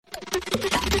All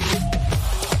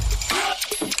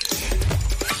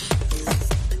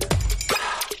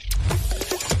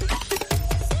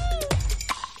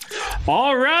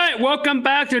right, welcome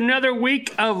back to another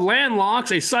week of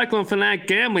Landlocks, a Cyclone Fanatic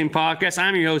gambling podcast.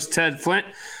 I'm your host, Ted Flint.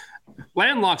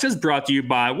 Landlocks is brought to you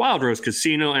by Wild Rose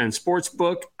Casino and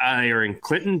Sportsbook. They are in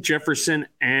Clinton, Jefferson,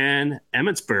 and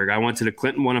Emmitsburg. I went to the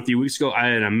Clinton one a few weeks ago. I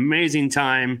had an amazing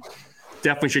time.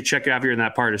 Definitely should check it out here in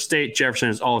that part of the state. Jefferson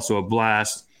is also a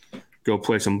blast. Go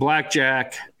play some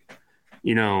blackjack,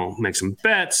 make some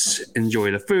bets,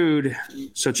 enjoy the food.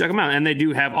 So check them out. And they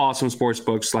do have awesome sports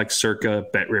books like Circa,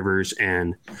 Bet Rivers,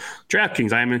 and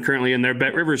DraftKings. I am currently in their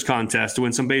Bet Rivers contest to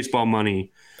win some baseball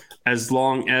money as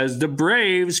long as the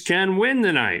Braves can win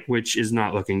tonight, which is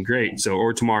not looking great. So,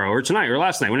 or tomorrow, or tonight, or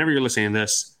last night, whenever you're listening to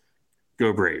this,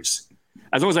 go Braves.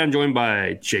 As always, I'm joined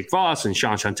by Jake Voss and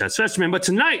Sean Shantez Festerman. But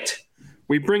tonight,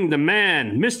 we bring the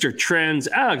man, Mr. Trends,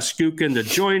 Alex Gukin, to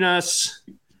join us.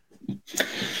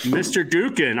 Mr.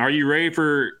 Dukin, are you ready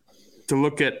to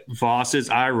look at Voss's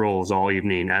eye rolls all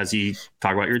evening as he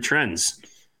talk about your trends?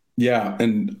 Yeah,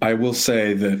 and I will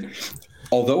say that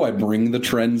although I bring the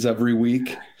trends every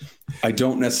week, I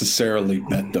don't necessarily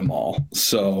bet them all.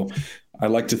 So I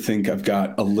like to think I've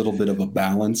got a little bit of a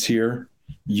balance here.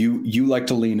 You like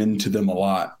to lean into them a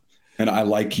lot, and I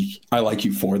like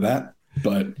you for that.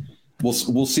 But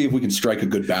we'll see if we can strike a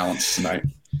good balance tonight.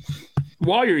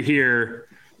 While you're here,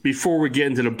 before we get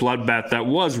into the bloodbath that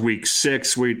was week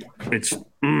 6, don't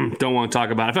want to talk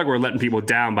about it. I feel like we're letting people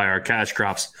down by our cash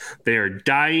crops. They are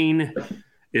dying.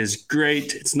 Is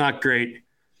great. It's not great.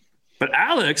 But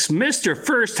Alex, Mr.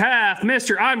 First Half,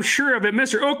 Mr. I'm sure of it,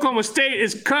 Mr. Oklahoma State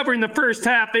is covering the first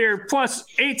half. They are plus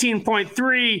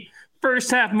 18.3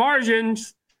 first half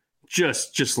margins.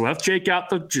 Just left Jake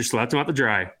just left him out to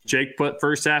dry. Jake put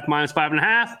first half minus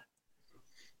 5.5.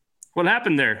 What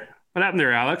happened there? What happened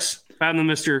there, Alex? What happened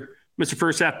to Mr.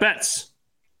 First Half bets?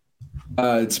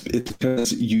 It's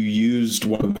because you used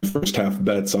one of the first half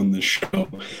bets on this show.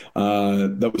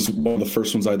 That was one of the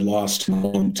first ones I'd lost in a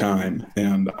long time,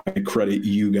 and I credit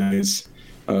you guys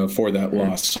for that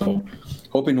loss. So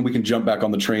hoping we can jump back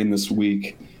on the train this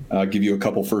week, give you a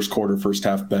couple first quarter, first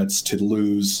half bets to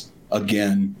lose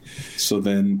again. So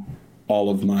then all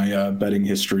of my betting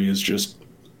history is just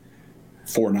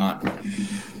for naught.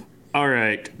 All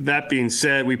right. That being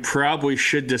said, we probably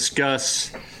should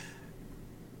discuss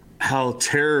how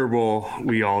terrible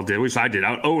we all did, which I did.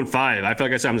 I was 0-5. I feel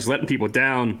like I said I'm just letting people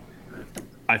down.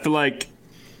 I feel like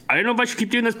I don't know if I should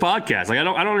keep doing this podcast. Like I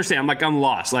don't understand. I'm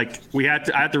lost. Like I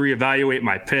have to reevaluate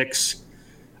my picks.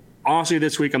 Honestly,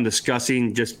 this week I'm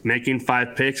discussing just making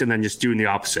 5 picks and then just doing the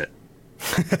opposite.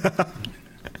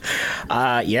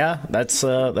 Yeah, that's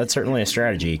certainly a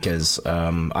strategy because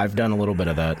I've done a little bit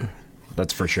of that.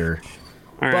 That's for sure.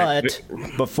 All right.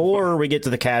 But before we get to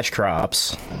the cash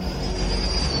crops,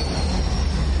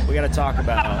 we got to talk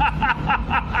about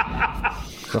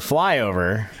the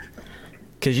flyover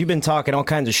because you've been talking all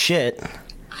kinds of shit,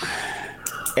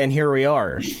 and here we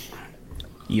are.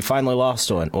 You finally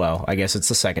lost one. Well, I guess it's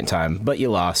the second time, but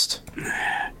you lost.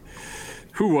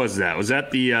 Who was that? Was that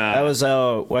the... That was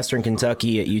Western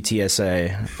Kentucky at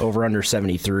UTSA, over under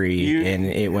 73, and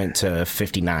it went to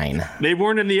 59. They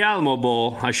weren't in the Alamo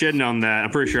Bowl. I should have known that.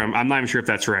 I'm pretty sure. I'm not even sure if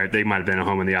that's right. They might have been at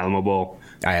home in the Alamo Bowl.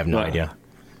 I have no idea.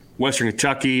 Western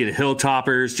Kentucky, the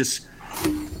Hilltoppers, just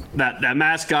that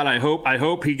mascot. I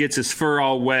hope he gets his fur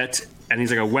all wet and he's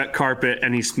like a wet carpet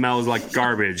and he smells like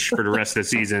garbage for the rest of the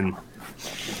season.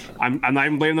 I'm not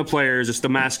even blaming the players. It's the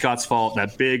mascot's fault.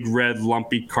 That big red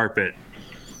lumpy carpet.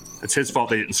 It's his fault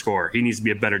they didn't score. He needs to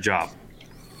be a better job.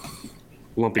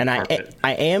 Lumpy carpet.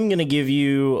 I am going to give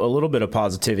you a little bit of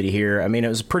positivity here. I mean, it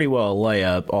was pretty well a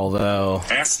layup, although...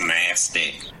 That's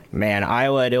nasty. Man,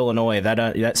 Iowa at Illinois, that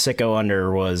sicko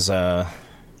under was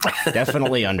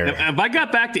definitely under. Have I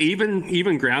got back to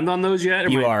even ground on those yet?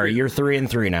 You are. You're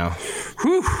 3-3 now.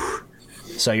 Whew.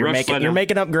 So you're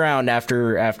making up ground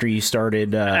after you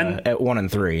started at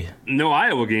 1-3. No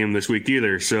Iowa game this week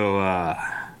either, so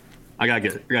I gotta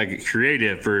get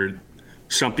creative for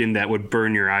something that would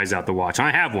burn your eyes out to watch.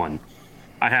 I have one.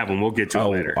 We'll get to it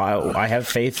later. I have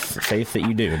faith that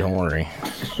you do. Don't worry.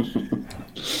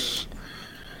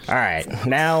 All right,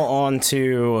 now on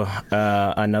to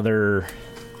another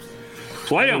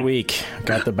week.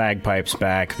 Got the bagpipes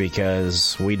back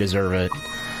because we deserve it.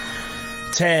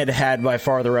 Ted had by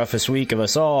far the roughest week of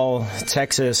us all.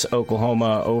 Texas,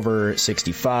 Oklahoma over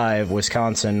 65.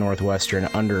 Wisconsin, Northwestern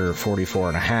under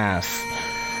 44.5.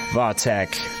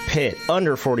 Vautech, Pitt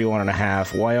under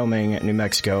 41.5. Wyoming, New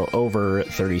Mexico over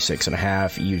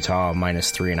 36.5. Utah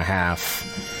minus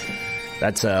 3.5.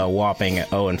 That's a whopping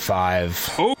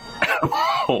 0-5. Oh.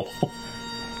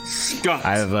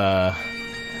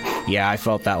 I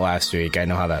felt that last week. I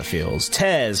know how that feels.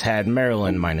 Tez had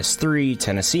Maryland -3,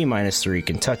 Tennessee -3,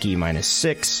 Kentucky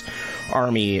 -6,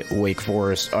 Army, Wake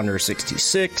Forest under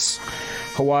 66,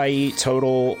 Hawaii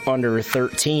total under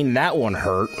 13. That one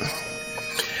hurt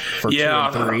for 2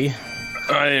 and 3.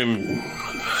 I am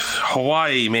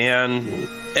Hawaii, man.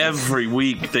 Every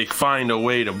week they find a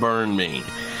way to burn me.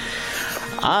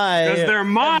 Because they're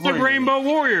my Rainbow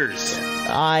Warriors.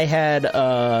 I had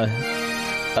a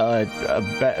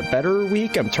better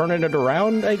week. I'm turning it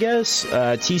around, I guess.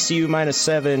 TCU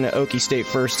 -7, Okie State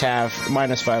first half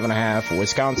 -5.5,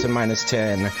 Wisconsin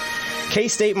 -10,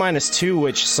 K-State -2,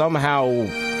 which somehow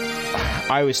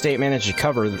Iowa State managed to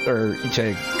cover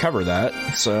that.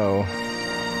 So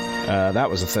that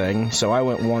was a thing. So I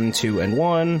went 1, 2, and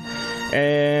 1.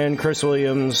 And Chris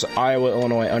Williams, Iowa,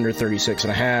 Illinois under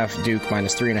 36.5, Duke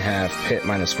 -3.5, Pitt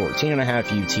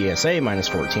 -14.5, UTSA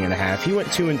 -14.5. He went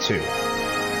 2 and 2.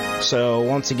 So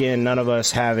once again, none of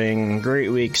us having great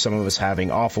weeks, some of us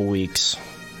having awful weeks.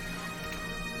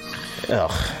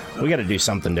 Ugh, we got to do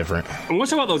something different. And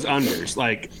what's about those unders?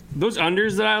 Like, those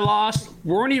unders that I lost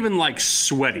weren't even, like,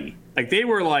 sweaty. Like, they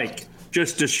were, like,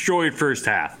 just destroyed first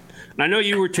half. And I know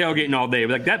you were tailgating all day,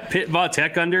 but, like, that Pitt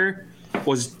Va-Tech under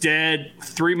was dead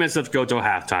 3 minutes left to go till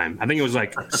halftime. I think it was,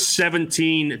 like,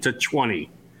 17-20.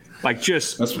 Like,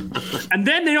 just – and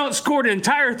then they don't score the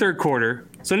entire third quarter.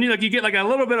 So then you get, like, a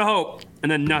little bit of hope,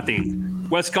 and then nothing.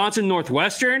 Wisconsin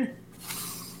Northwestern –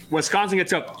 Wisconsin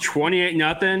gets up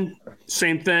 28-0.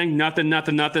 Same thing, nothing.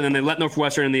 And they let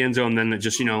Northwestern in the end zone. Then it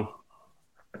just, well,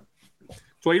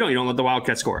 you don't let the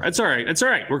Wildcats score. It's all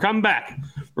right. We're coming back.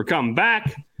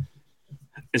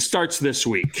 It starts this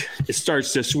week.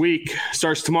 Starts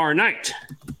tomorrow night.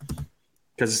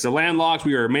 Because it's the Landlocks.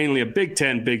 We are mainly a Big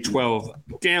 10, Big 12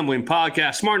 gambling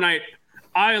podcast. Tomorrow night,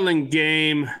 Island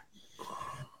game.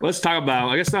 Let's talk about,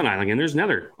 I guess not Island game. There's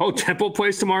another. Oh, Temple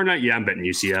plays tomorrow night? Yeah, I'm betting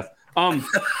UCF.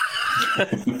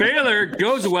 Baylor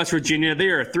goes to West Virginia. They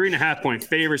are 3.5-point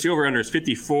favorites. The over-under is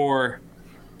 54.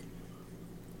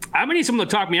 I'm going to need someone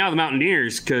to talk me out of the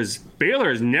Mountaineers because Baylor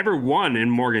has never won in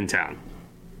Morgantown.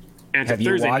 And have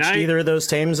you watched either of those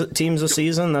teams this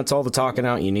season? That's all the talking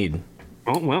out you need.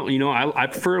 Oh, well, I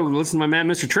prefer to listen to my man,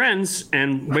 Mr. Trends,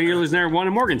 and Baylor's never won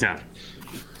in Morgantown.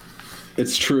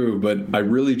 It's true, but I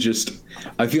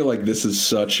feel like this is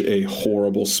such a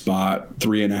horrible spot,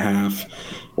 3.5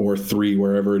 or 3,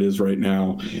 wherever it is right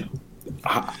now.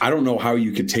 I don't know how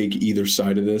you could take either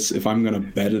side of this. If I'm going to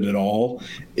bet it at all,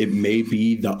 it may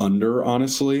be the under,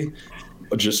 honestly.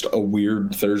 Just a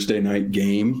weird Thursday night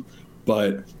game.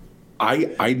 But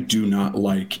I do not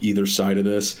like either side of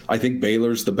this. I think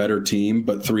Baylor's the better team,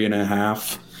 but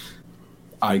 3.5,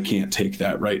 I can't take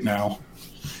that right now.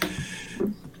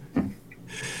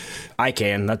 I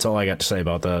can. That's all I got to say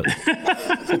about that.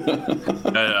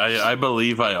 I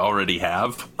believe I already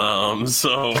have.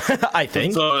 So I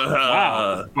think. So,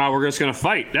 wow, we're just gonna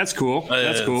fight. That's cool.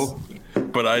 Cool.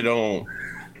 But I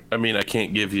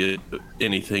can't give you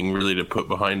anything really to put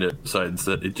behind it besides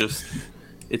that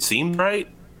it seemed right.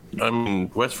 I mean,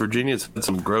 West Virginia's had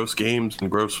some gross games and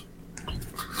gross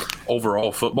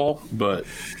overall football, but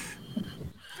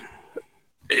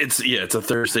it's a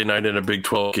Thursday night in a Big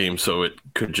 12 game, so it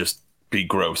could just be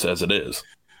gross as it is.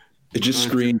 It just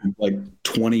screamed like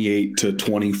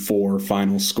 28-24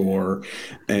 final score,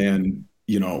 and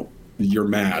you're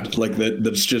mad. Like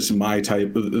that's just my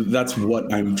type. That's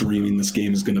what I'm dreaming this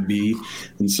game is going to be,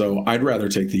 and so I'd rather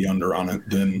take the under on it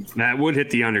than that would hit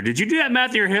the under. Did you do that math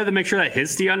in your head to make sure that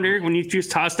hits the under when you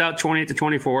just tossed out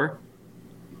 28-24?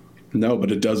 No,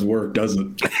 but it does work,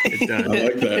 doesn't it? It does. I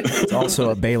like that. It's also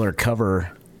a Baylor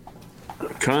cover.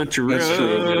 Country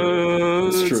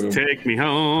roads, take me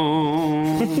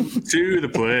home to the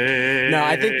place. No,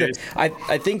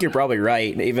 I think you're probably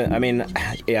right.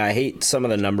 I hate some of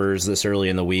the numbers this early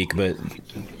in the week, but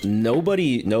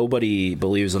nobody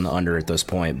believes in the under at this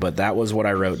point. But that was what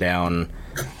I wrote down.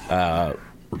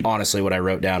 Honestly, what I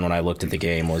wrote down when I looked at the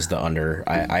game was the under.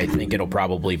 I think it'll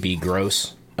probably be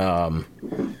gross,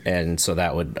 and so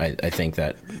that would I think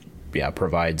that. Yeah,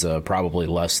 provides probably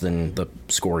less than the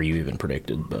score you even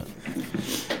predicted. But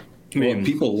well,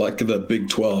 people like the Big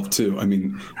 12 too. I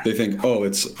mean, they think,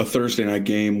 it's a Thursday night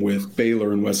game with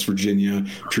Baylor and West Virginia.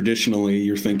 Traditionally,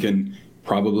 you're thinking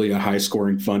probably a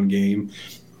high-scoring, fun game.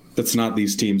 That's not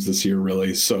these teams this year,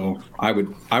 really. So I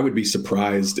would be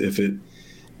surprised if it.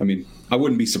 I mean, I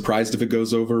wouldn't be surprised if it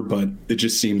goes over, but it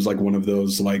just seems like one of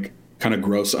those like kind of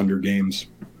gross under games.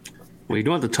 Well, you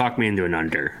don't have to talk me into an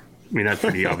under. I mean, that's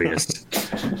pretty obvious.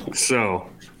 So,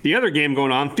 The other game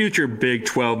going on, future Big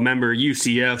 12 member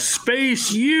UCF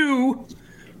Space U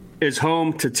is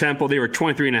home to Temple. They were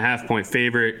 23.5-point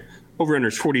favorite. Over under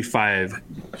is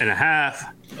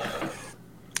 45.5.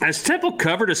 Has Temple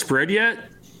covered a spread yet?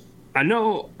 I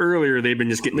know earlier they've been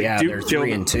just getting they're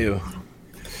 3-2.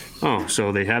 Oh,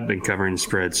 so they have been covering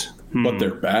spreads. But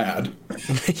they're bad.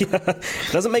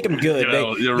 Doesn't make them good.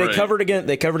 They right. covered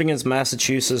against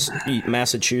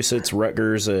Massachusetts,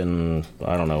 Rutgers, and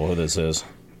I don't know who this is.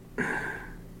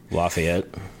 Lafayette.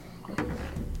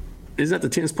 Is that the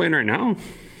team's playing right now?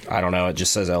 I don't know. It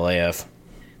just says LAF.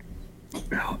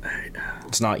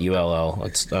 It's not ULL. I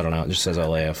don't know. It just says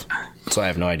LAF. So I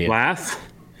have no idea. Laugh?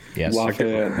 Yes.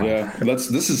 Lafayette. Yeah. This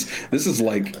is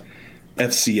like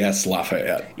FCS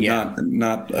Lafayette. Yeah.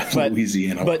 Not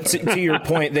Louisiana. But to your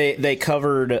point, they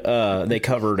covered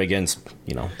against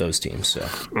those teams. So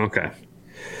okay.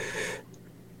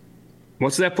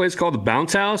 What's that place called? The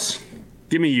Bounce House?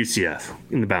 Give me UCF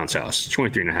in the Bounce House.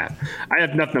 23.5. I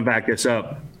have nothing to back this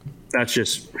up. That's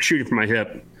just shooting from my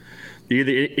hip. Any of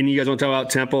you guys want to talk about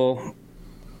Temple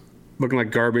looking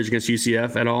like garbage against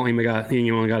UCF at all?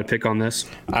 Anyone got a pick on this?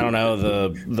 I don't know.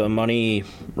 The money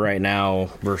right now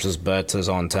versus bets is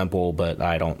on Temple, but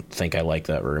I don't think I like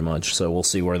that very much. So we'll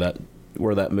see where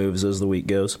that moves as the week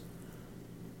goes.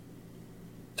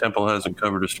 Temple hasn't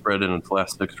covered a spread in its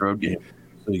last 6 road games,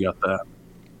 so you got that.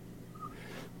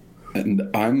 And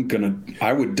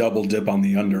I would double dip on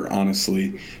the under,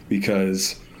 honestly,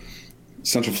 because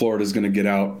Central Florida is going to get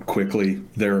out quickly.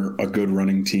 They're a good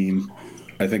running team.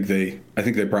 I think they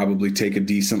probably take a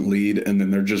decent lead, and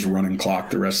then they're just running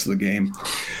clock the rest of the game.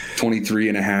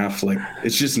 23.5, like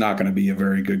it's just not going to be a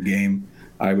very good game.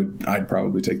 I'd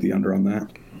probably take the under on that.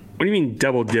 What do you mean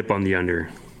double dip on the under?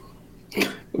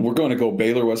 We're going to go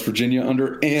Baylor, West Virginia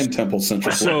under, and Temple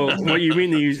Central Florida. So what you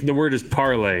mean the word is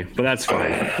parlay, but that's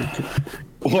fine.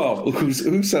 Well,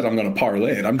 who said I'm going to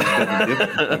parlay it? I'm just double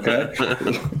dipping, okay?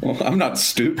 Well, I'm not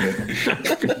stupid.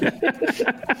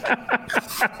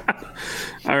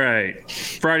 All right.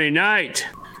 Friday night.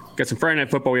 Got some Friday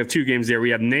night football. We have 2 games there.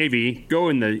 We have Navy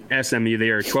going to SMU. They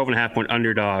are 12.5-point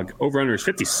underdog. Over-under is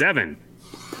 57.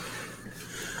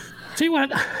 Tell you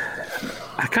what,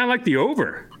 I kind of like the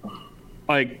over.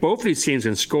 Like, both of these teams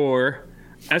can score.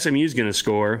 SMU's going to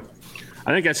score.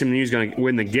 I think SMU's going to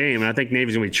win the game, and I think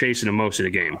Navy's going to be chasing them most of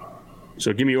the game.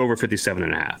 So give me over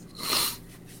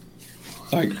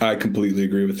 57.5. I completely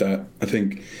agree with that. I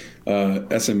think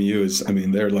SMU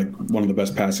they're like one of the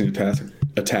best passing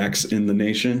attacks in the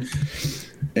nation.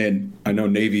 And I know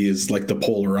Navy is like the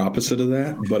polar opposite of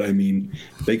that, but I mean,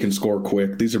 they can score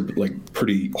quick. These are like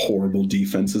pretty horrible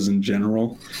defenses in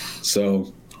general.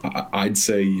 So I'd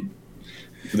say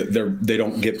they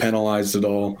don't get penalized at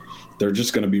all. They're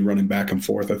just going to be running back and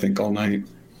forth, I think, all night.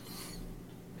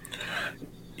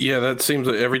 Yeah, that seems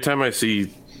like every time I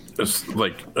see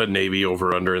like a Navy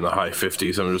over-under in the high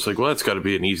 50s, I'm just like, well, that's got to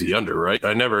be an easy under, right?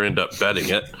 I never end up betting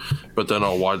it, but then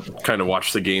I'll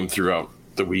watch the game throughout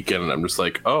the weekend, and I'm just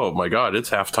like, oh, my God, it's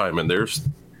halftime, and there's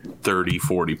 30,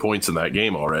 40 points in that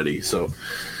game already. So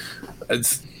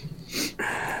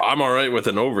I'm all right with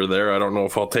an over there. I don't know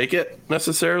if I'll take it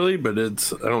necessarily, but I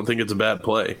don't think it's a bad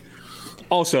play.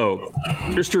 Also,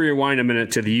 just to rewind a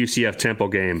minute to the UCF Temple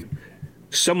game,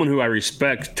 someone who I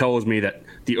respect tells me that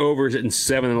the over is in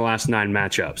 7 of the last 9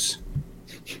 matchups.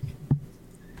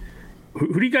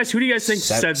 Who do you guys think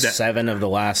said that? 7 of the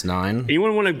last 9.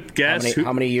 Anyone want to guess?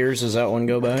 How many years does that one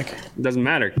go back? Doesn't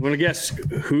matter. Want to guess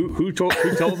who told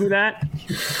me that?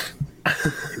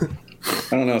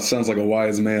 I don't know. It sounds like a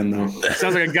wise man, though.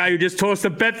 Sounds like a guy who just told us to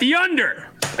bet the under.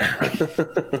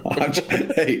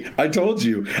 Hey, I told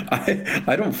you.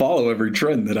 I don't follow every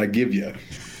trend that I give you.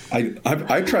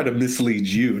 I try to mislead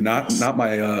you, not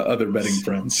my other betting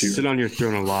friends here. Sit on your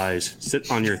throne of lies.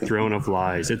 Sit on your throne of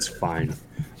lies. It's fine.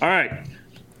 All right.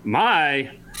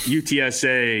 My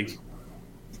UTSA,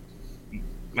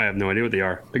 I have no idea what they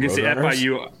are. Against the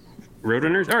FIU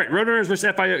Roadrunners? All right, Roadrunners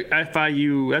versus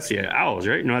FIU. That's the Owls,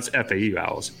 right? No, that's FAU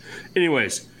Owls.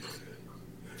 Anyways,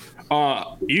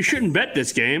 you shouldn't bet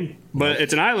this game, but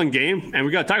it's an island game, and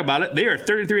we got to talk about it. They are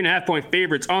 33.5-point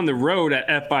favorites on the road at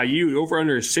FIU.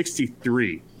 Over-under is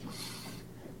 63.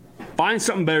 Find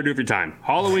something better to do for your time.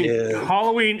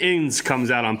 Halloween Ends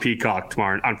comes out on Peacock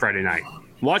on Friday night.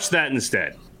 Watch that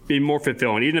instead. Be more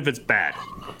fulfilling, even if it's bad.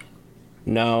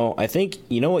 No, I think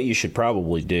you know what you should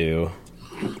probably do.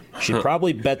 You should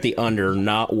probably bet the under,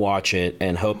 not watch it,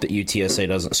 and hope that UTSA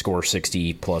doesn't score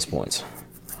 60-plus points.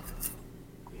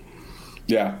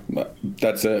 Yeah,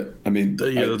 that's it. I mean,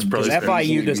 that's probably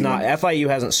FIU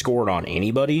hasn't scored on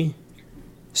anybody.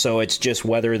 So it's just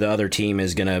whether the other team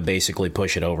is going to basically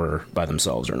push it over by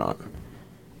themselves or not.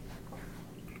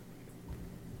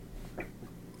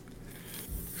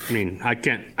 I mean, I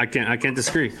can't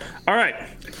disagree. All right,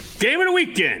 game of the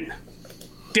weekend.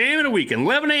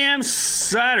 11 a.m.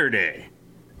 Saturday.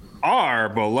 Our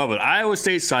beloved Iowa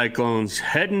State Cyclones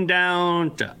heading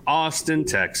down to Austin,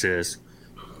 Texas.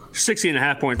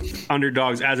 16.5-point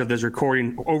underdogs as of this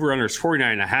recording. Over under is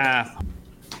 49.5.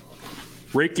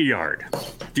 Rake your yard.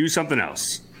 Do something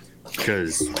else,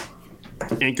 because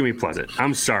it ain't gonna be pleasant.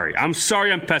 I'm sorry. I'm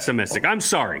pessimistic. I'm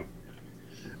sorry.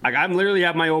 I'm literally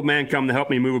have my old man come to help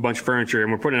me move a bunch of furniture,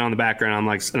 and we're putting it on the background. I'm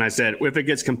like, and I said, if it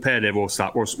gets competitive, we'll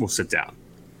stop. We'll sit down.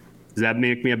 Does that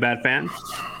make me a bad fan?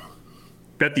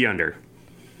 Bet the under.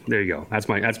 There you go. That's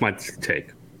my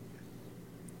take.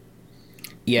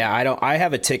 Yeah, I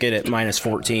have a ticket at minus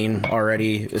 14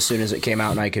 already. As soon as it came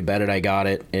out and I could bet it, I got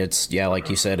it. It's, yeah, like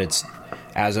you said, it's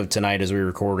as of tonight as we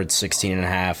recorded,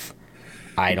 16.5.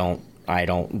 I don't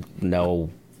know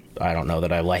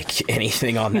that I like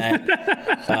anything on that.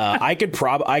 I could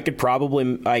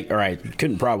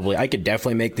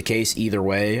definitely make the case either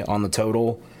way on the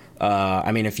total.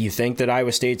 I mean, if you think that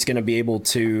Iowa State's going to be able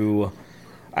to,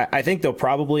 I think they'll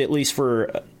probably, at least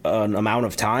for an amount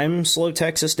of time, slow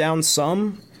Texas down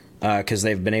some, because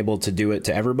they've been able to do it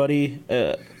to everybody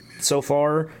so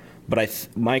far. But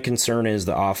my concern is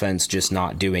the offense just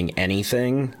not doing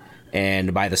anything,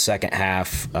 and by the second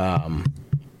half,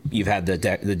 you've had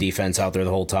the defense out there the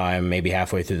whole time. Maybe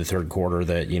halfway through the third quarter,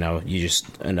 that you just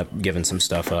end up giving some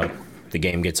stuff up. The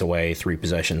game gets away, 3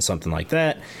 possessions, something like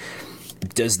that.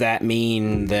 Does that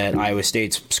mean that Iowa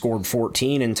State's scored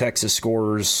 14 and Texas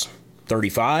scores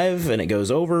 35 and it goes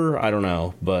over? I don't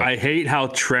know, but I hate how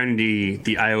trendy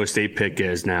the Iowa State pick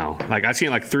is now. Like, I've seen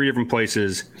it like 3 different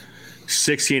places.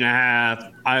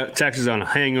 16.5. Texas on a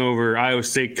hangover. Iowa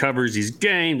State covers these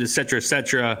games, etc.,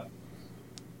 etc.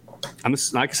 I'm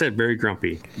just, like I said, very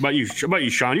grumpy. About you,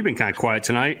 Sean? You've been kind of quiet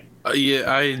tonight.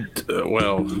 Yeah, I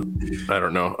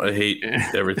don't know. I hate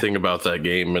everything about that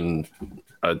game, and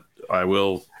I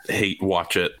will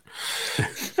watch it.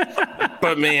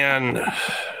 But man,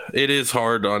 it is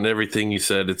hard on everything you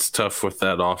said. It's tough with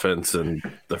that offense and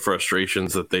the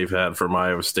frustrations that they've had from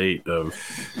Iowa State of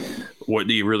what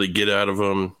do you really get out of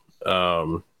them.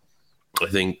 I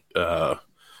think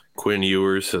Quinn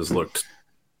Ewers has looked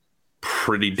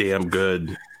pretty damn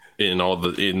good in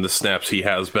the snaps he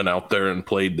has been out there and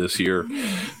played this year,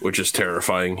 which is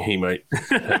terrifying. He might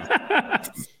have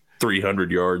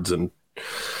 300 yards and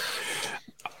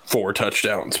 4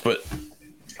 touchdowns, but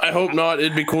I hope not.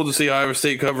 It'd be cool to see Iowa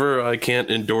State cover. I can't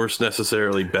endorse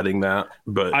necessarily betting that,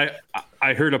 but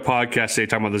I heard a podcast today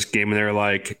talking about this game, and they're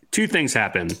like, 2 things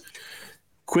happen.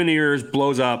 Quinn Ewers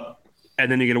blows up,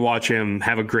 and then you get to watch him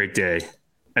have a great day,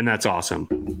 and that's awesome.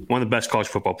 One of the best college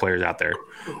football players out there.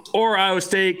 Or Iowa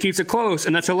State keeps it close,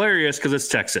 and that's hilarious because it's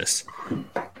Texas.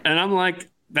 And I'm like,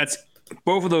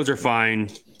 both of those are fine.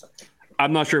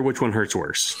 I'm not sure which one hurts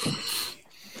worse.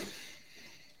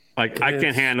 Like, I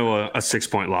can't handle a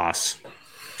 6-point loss.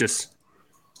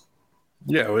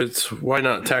 Why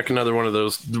not tack another one of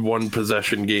those 1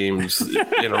 possession games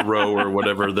in a row or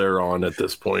whatever they're on at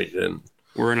this point? And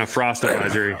we're in a frost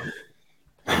advisory.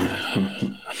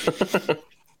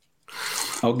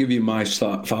 I'll give you my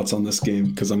thoughts on this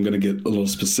game because I'm going to get a little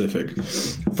specific.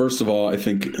 First of all, I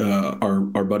think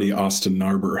our buddy Austin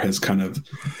Narber has kind of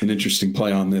an interesting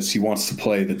play on this. He wants to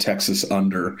play the Texas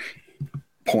under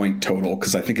point total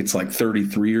because I think it's like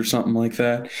 33 or something like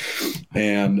that.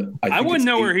 And I wouldn't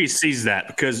know where he sees that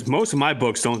because most of my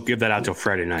books don't give that out till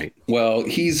Friday night. Well,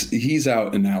 he's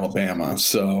out in Alabama,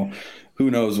 so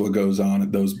who knows what goes on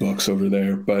at those books over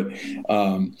there. But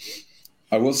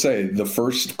I will say the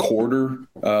first quarter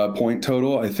point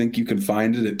total, I think you can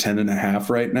find it at 10.5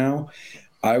 right now.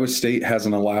 Iowa State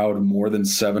hasn't allowed more than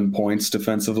 7 points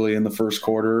defensively in the first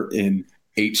quarter in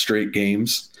 8 straight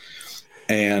games.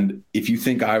 And if you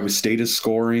think Iowa State is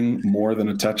scoring more than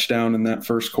a touchdown in that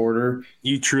first quarter,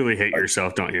 you truly hate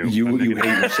yourself, don't you? You hate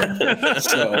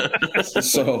yourself.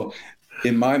 So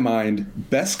in my mind,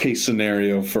 best case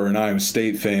scenario for an Iowa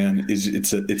State fan is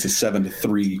it's a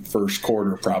 7-3 first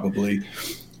quarter probably.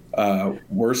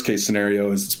 Worst case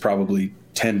scenario is it's probably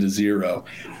 10-0.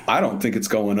 I don't think it's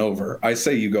going over. I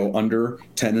say you go under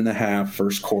 10.5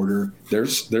 first quarter.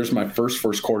 There's my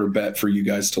first quarter bet for you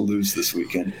guys to lose this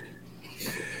weekend.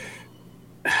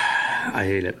 I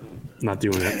hate it. Not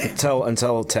doing it.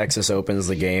 Until Texas opens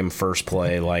the game, first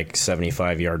play, like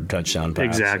 75-yard touchdown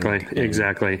pass.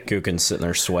 Exactly. Kuchen's sitting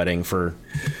there sweating for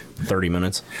 30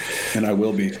 minutes. And I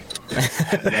will be.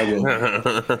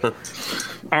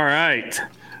 All right.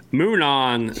 Moving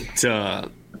on to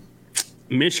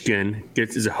Michigan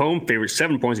is a home favorite,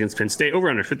 7 points against Penn State, over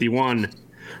under 51.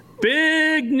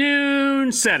 Big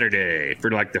noon Saturday for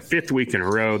like the 5th week in a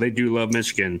row. They do love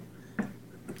Michigan.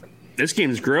 This game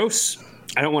is gross.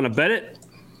 I don't want to bet it.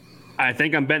 I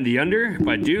think I'm betting the under if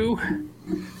I do,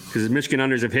 because Michigan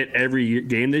unders have hit every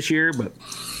game this year. But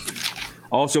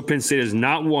also, Penn State has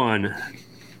not won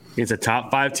against a top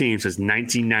 5 team since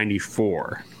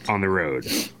 1994 on the road.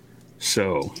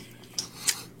 So,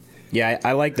 yeah,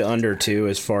 I like the under too,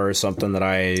 as far as something that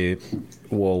I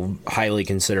will highly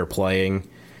consider playing.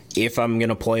 If I'm going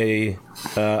to play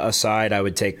a side, I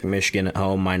would take Michigan at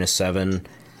home -7.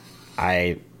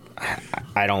 I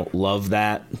don't love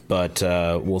that, but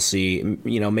we'll see.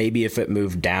 You know, maybe if it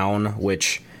moved down,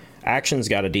 which Action's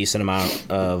got a decent amount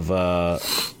of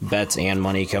bets and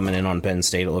money coming in on Penn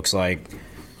State, it looks like.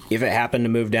 If it happened to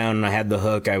move down and I had the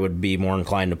hook, I would be more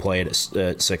inclined to play it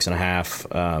at 6.5.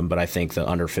 But I think the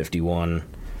under 51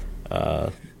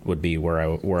 would be where I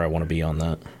want to be on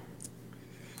that.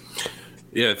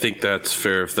 Yeah, I think that's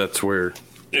fair. If that's where,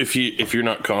 if you're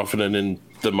not confident in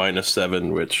the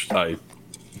 -7, which I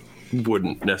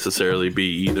wouldn't necessarily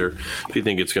be either. If you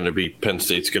think it's going to be Penn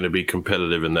State's going to be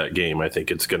competitive in that game, I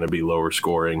think it's going to be lower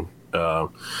scoring.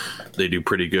 They do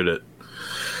pretty good at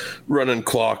running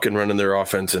clock and running their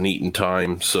offense and eating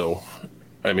time. So,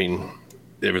 I mean,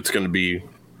 if it's going to be,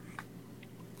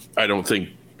 I don't think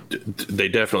they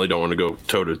definitely don't want to go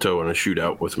toe to toe in a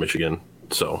shootout with Michigan.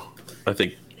 So, I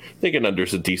think an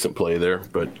under's a decent play there,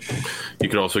 but you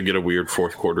could also get a weird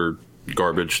fourth quarter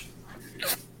garbage,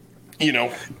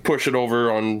 push it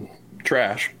over on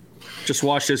trash. Just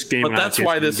watch this game. But that's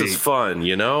why this is fun,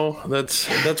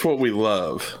 That's what we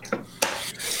love.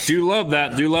 Do love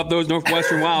that. Do love those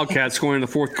Northwestern Wildcats scoring in the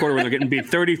fourth quarter when they're getting beat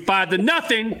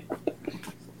 35-0.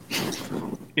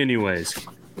 Anyways,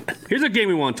 here's a game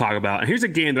we want to talk about, and here's a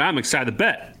game that I'm excited to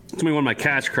bet. It's going to be one of my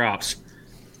cash crops.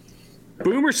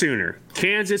 Boomer Sooner.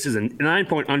 Kansas is a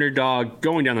 9-point underdog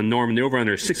going down the Norman. The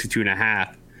over-under is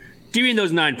 62.5. Give me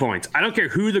those 9 points. I don't care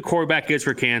who the quarterback is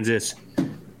for Kansas.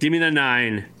 Give me the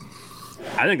 9.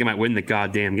 I think they might win the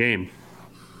goddamn game.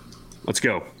 Let's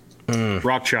go.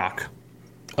 Rock chalk.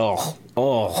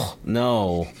 Oh,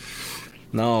 no.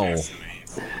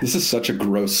 This is such a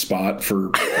gross spot for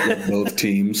both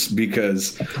teams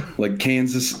because,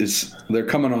 Kansas they're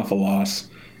coming off a loss,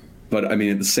 but I mean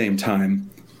at the same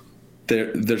time,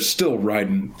 they're still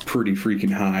riding pretty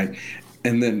freaking high.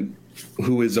 And then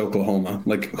who is Oklahoma?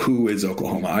 Who is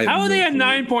Oklahoma? How are they a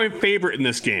 9-point favorite in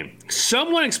this game?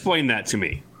 Someone explain that to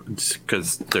me. It's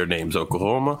because their name's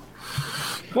Oklahoma.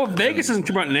 Well, Vegas doesn't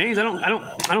care about names. I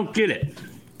don't get it.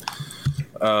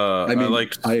 I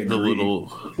the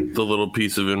little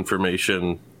piece of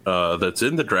information that's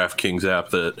in the DraftKings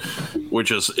app which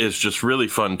is just really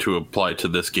fun to apply to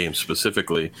this game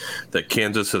specifically. That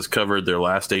Kansas has covered their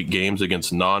last 8 games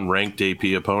against non-ranked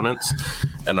AP opponents,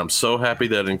 and I'm so happy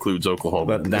that includes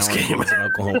Oklahoma. But this game,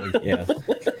 Oklahoma, yeah.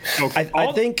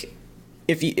 I think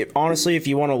if you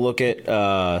want to look at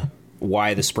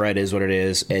why the spread is what it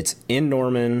is, it's in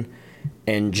Norman,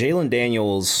 and Jalen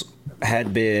Daniels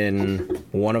had been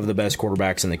one of the best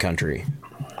quarterbacks in the country.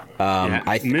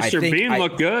 Mr. Bean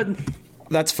looked good.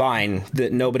 That's fine.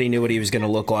 That nobody knew what he was going to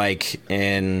look like,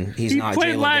 and he not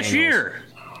played Jalen last Daniels. Year.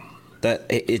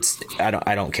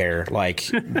 I don't care.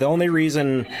 The only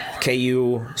reason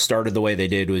KU started the way they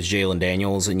did was Jalen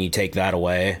Daniels, and you take that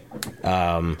away.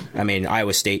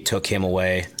 Iowa State took him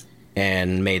away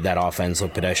and made that offense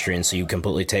look pedestrian, so you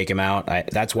completely take him out.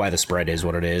 That's why the spread is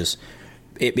what it is.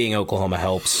 It being Oklahoma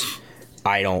helps.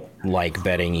 I don't like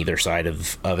betting either side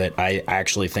of it. I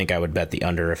actually think I would bet the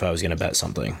under if I was going to bet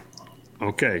something.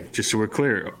 Okay, just so we're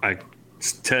clear,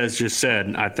 Tez just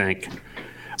said, I think,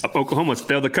 Oklahoma's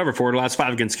failed to cover 4 of the last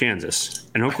 5 against Kansas.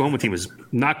 And Oklahoma team is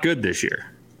not good this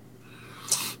year.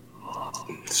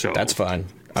 So that's fine.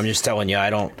 I'm just telling you,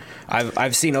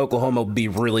 I've seen Oklahoma be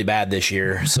really bad this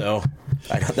year, so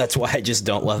that's why I just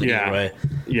don't love it either way.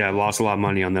 Yeah, I lost a lot of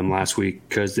money on them last week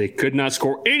because they could not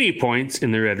score any points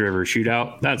in the Red River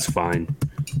shootout. That's fine.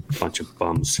 Bunch of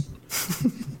bums.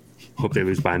 Hope they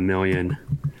lose by 1 million.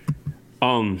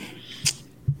 All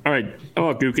right.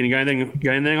 Oh, Gookin, you got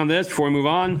anything on this before we move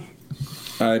on?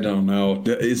 I don't know.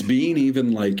 Is Bean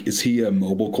even is he a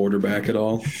mobile quarterback at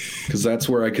all? Because that's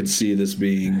where I could see this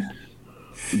being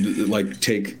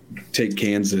take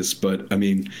Kansas, but I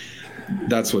mean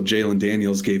that's what Jalen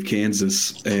Daniels gave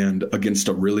Kansas, and against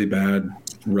a really bad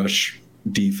rush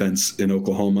defense in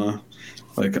Oklahoma.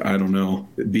 I don't know.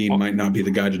 Bean might not be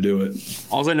the guy to do it.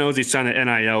 All I know is he signed an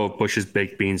NIL with Bush's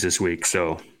Baked Beans this week,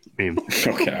 so I mean,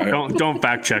 don't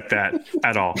fact check that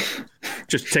at all.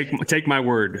 Just take my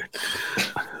word.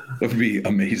 That would be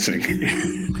amazing.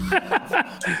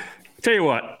 Tell you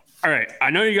what. All right. I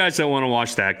know you guys don't want to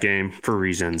watch that game for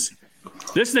reasons.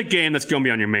 This is the game that's going to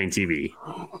be on your main TV.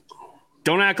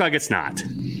 Don't act like it's not.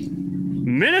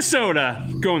 Minnesota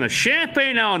going to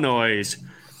Champaign, Illinois.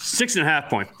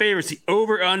 6.5-point favorites. The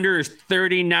over-under is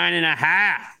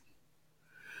 39.5.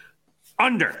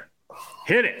 Under.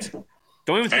 Hit it.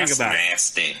 Don't even think about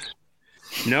nasty. it.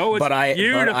 No, it's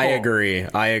beautiful. But I agree.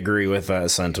 I agree with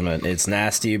that sentiment. It's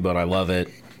nasty, but I love it.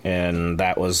 And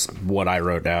that was what I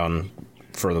wrote down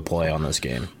for the play on this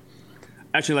game.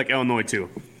 Actually, like Illinois, too.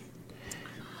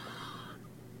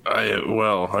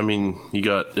 You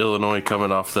got Illinois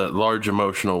coming off that large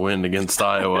emotional win against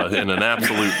Iowa in an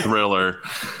absolute thriller.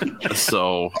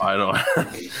 So I don't.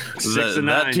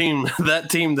 that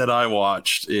team that I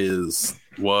watched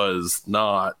was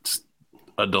not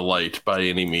a delight by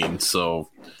any means. So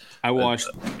I watched.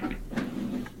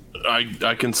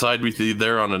 I can side with you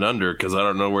there on an under because I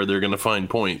don't know where they're going to find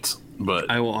points. But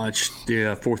I watched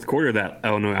the fourth quarter of that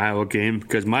Illinois-Iowa game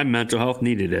because my mental health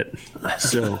needed it.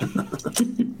 So,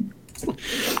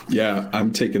 yeah,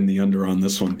 I'm taking the under on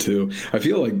this one too. I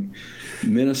feel like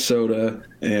Minnesota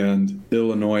and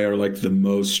Illinois are like the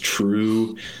most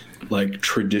true, like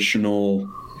traditional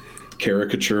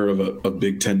caricature of a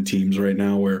Big Ten teams right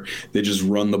now, where they just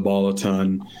run the ball a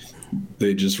ton.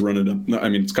 They just run it up. I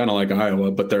mean, it's kind of like Iowa,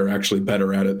 but they're actually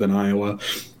better at it than Iowa.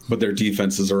 But their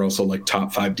defenses are also like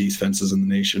top 5 defenses in the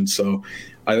nation. So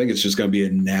I think it's just going to be a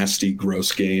nasty,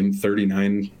 gross game.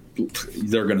 39,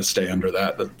 they're going to stay under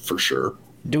that for sure.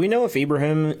 Do we know if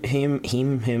Ibrahim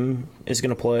is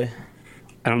going to play?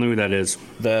 I don't know who that is.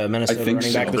 The Minnesota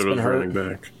running back that's been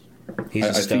hurt. He's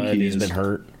a stud. He's been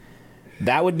hurt.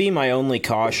 That would be my only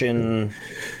caution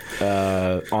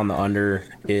on the under,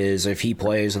 is if he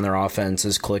plays and their offense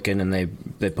is clicking and they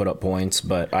put up points.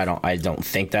 But I don't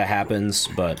think that happens.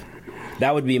 But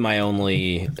that would be my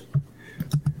only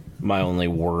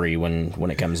worry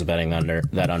when it comes to betting under.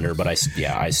 But I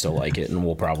still like it, and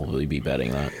we'll probably be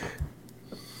betting that.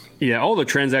 Yeah, all the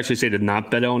trends actually say to not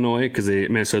bet Illinois because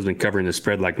Minnesota's been covering the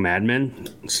spread like madmen.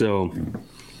 So.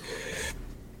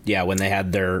 Yeah, when they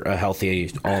had their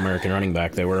healthy All-American running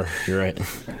back, you're right.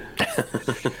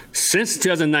 Since the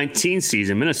 2019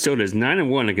 season, Minnesota is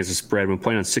 9-1 against the spread when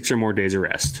playing on 6 or more days of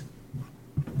rest.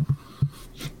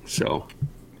 So,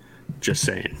 just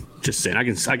saying. I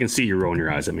can see you rolling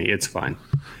your eyes at me. It's fine.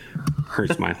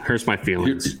 Hurts my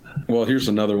feelings. Here's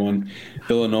another one.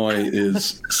 Illinois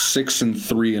is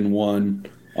 6-3-1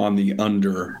 on the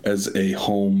under as a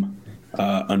home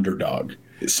underdog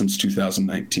since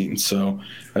 2019. So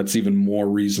that's even more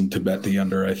reason to bet the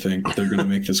under. I think they're going to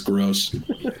make this gross.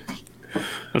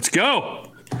 Let's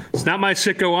go. It's not my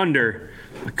sicko under.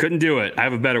 I couldn't do it. I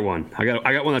have a better one. I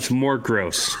got one that's more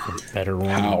gross. Better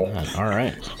one. All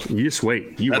right. You just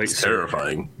wait. That's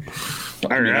terrifying.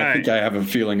 I think I have a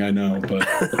feeling I know, but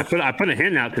I put a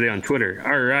hint out today on Twitter.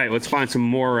 All right, let's find some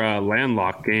more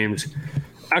landlocked games.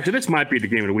 Actually, this might be the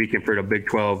game of the weekend for the Big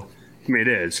 12. I mean, it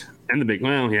is. And the Big,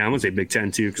 I'm going to say Big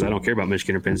 10 too, because I don't care about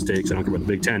Michigan or Penn State, because I don't care about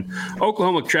the Big 10.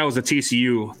 Oklahoma travels to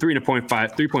TCU,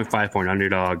 3.5 point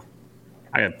underdog.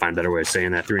 I got to find a better way of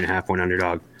saying that, 3.5 point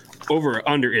underdog.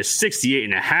 Over-under is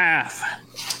 68.5.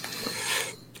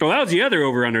 Oh, that was the other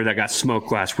over-under that got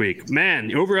smoked last week. Man,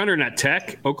 the over-under in that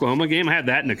Tech Oklahoma game, I had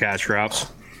that in the cash drops.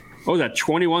 What was that,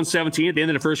 21-17 at the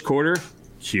end of the first quarter?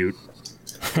 Cute.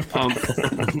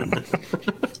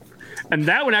 And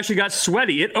that one actually got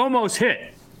sweaty. It almost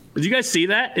hit. Did you guys see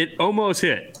that? It almost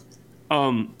hit.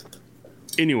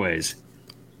 Anyways.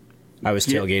 I was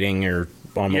tailgating or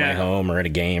on my way home or at a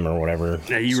game or whatever.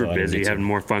 Yeah, you were busy having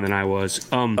more fun than I was.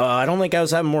 I don't think I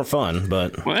was having more fun,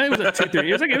 but well, it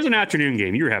was an afternoon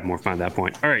game. You were having more fun at that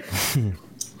point. All right.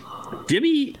 Give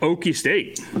me Okie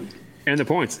State and the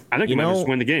points. I think you might just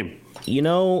win the game. You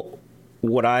know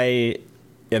what I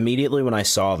immediately when I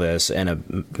saw this and a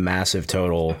massive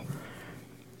total,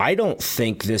 I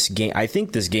think this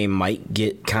game might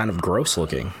get kind of gross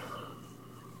looking.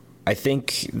 I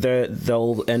think that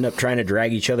they'll end up trying to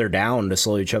drag each other down to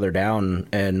slow each other down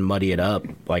and muddy it up.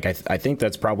 Like I think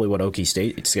that's probably what Okie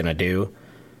State's going to do.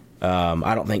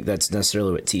 I don't think that's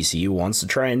necessarily what TCU wants to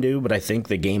try and do, but I think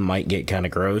the game might get kind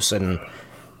of gross and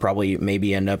probably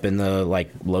maybe end up in the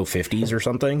low 50s or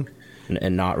something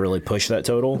and not really push that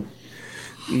total.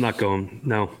 I'm not going.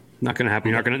 No, not going to happen.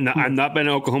 You're not going to. I've not been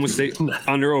to Oklahoma State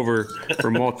over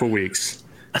for multiple weeks.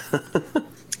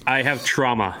 I have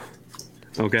trauma.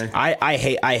 Okay. I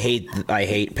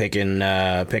hate picking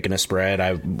a spread.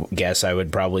 I guess I would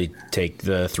probably take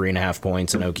the 3.5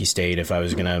 points in Okie State if I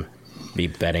was gonna be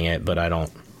betting it, but I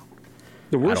don't.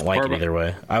 The worst I don't like it either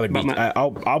way.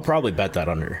 I'll probably bet that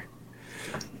under.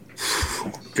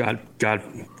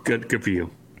 God, good for you.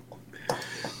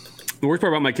 The worst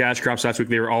part about my cash crops last week,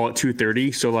 they were all at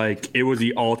 230. So like it was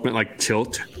the ultimate like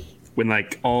tilt when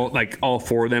all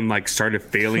four of them like started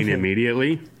failing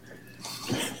immediately.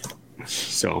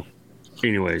 So,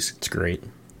 anyways, it's great.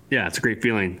 Yeah, it's a great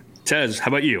feeling. Tez, how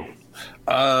about you?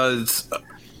 I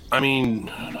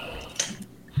mean,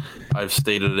 I've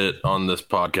stated it on this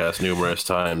podcast numerous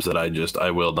times that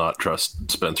I will not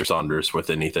trust Spencer Saunders with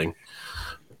anything.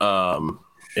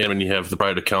 And when you have the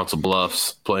Pride of Council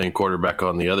Bluffs playing quarterback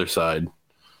on the other side,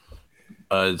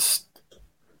 I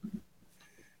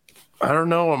don't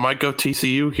know. I might go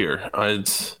TCU here. I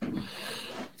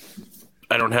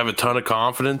don't have a ton of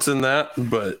confidence in that,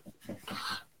 but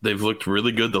they've looked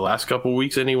really good the last couple of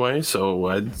weeks anyway. So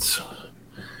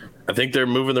I think they're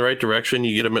moving the right direction.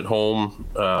 You get them at home.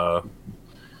 I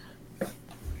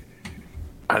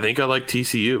think I like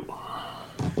TCU.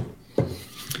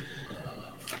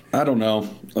 I don't know.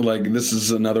 Like, this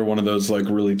is another one of those like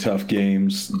really tough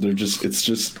games.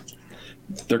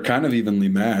 They're kind of evenly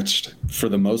matched for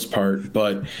the most part,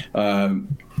 but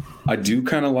I do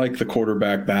kind of like the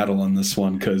quarterback battle in this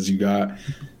one because you got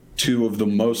two of the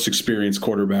most experienced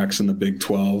quarterbacks in the Big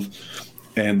 12.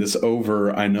 And this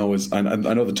over, I know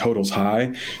the total's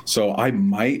high, so I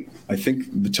think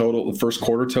the first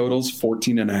quarter total's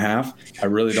 14.5. I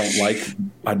really don't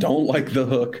like the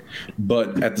hook,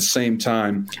 but at the same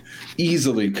time,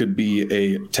 easily could be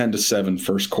a 10-7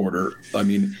 first quarter. I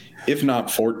mean, if not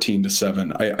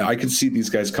 14-7, I could see these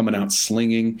guys coming out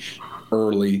slinging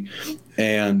early,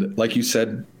 and like you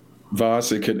said, Voss,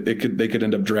 they could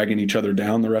end up dragging each other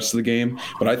down the rest of the game,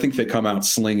 but I think they come out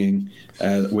slinging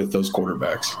with those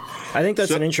quarterbacks. I think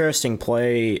that's an interesting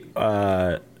play,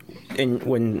 because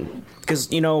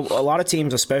a lot of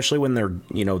teams, especially when they're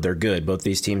good. Both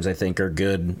these teams, I think, are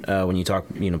good. When you talk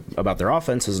about their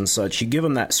offenses and such, you give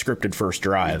them that scripted first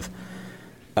drive.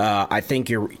 I think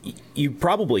you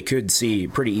probably could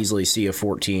pretty easily see a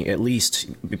 14. At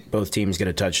least both teams get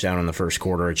a touchdown in the first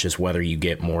quarter. It's just whether you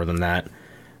get more than that.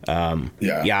 I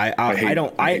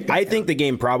think the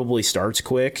game probably starts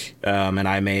quick, and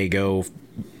I may go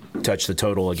touch the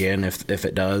total again if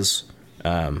it does.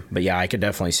 But yeah, I could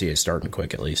definitely see it starting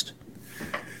quick at least.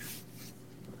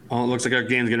 Well, it looks like our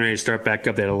game's getting ready to start back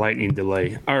up. They had a lightning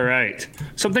delay. All right.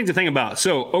 Some things to think about.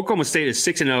 So Oklahoma State is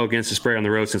 6-0 against the spread on the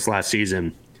road since last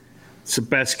season. It's the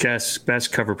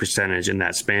best cover percentage in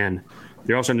that span.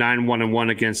 They're also 9-1-1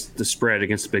 against the spread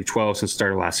against the Big 12 since the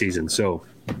start of last season. So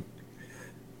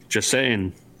just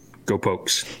saying, go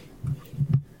Pokes.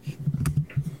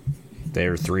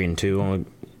 They're 3-2 on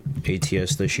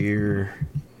ATS this year.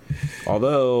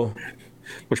 Although,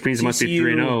 which means it must be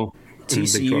 3-0.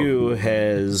 TCU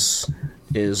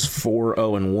is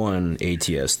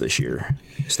 4-0-1 ATS this year,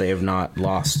 so they have not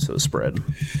lost to the spread.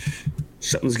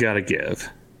 Something's got to give.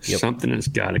 Yep. Something has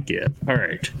got to give. All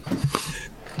right,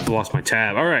 I lost my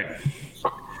tab. All right.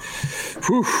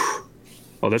 Whew.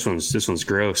 Oh, this one's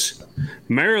gross.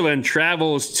 Maryland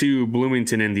travels to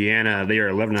Bloomington, Indiana. They are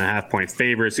 11.5-point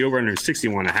favorites. The over/under is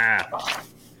 61.5.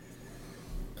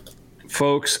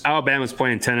 Folks, Alabama's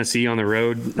playing Tennessee on the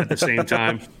road at the same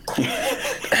time.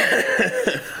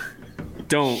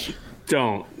 Don't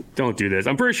do this.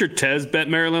 I'm pretty sure Tez bet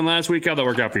Maryland last week. How'd that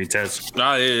work out for you, Tez?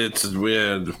 It's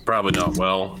probably not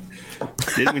well.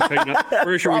 Didn't we tell you not?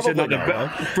 Pretty sure we said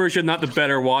not to bet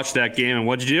or watch that game. And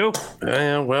what'd you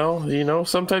do? Well,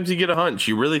 sometimes you get a hunch.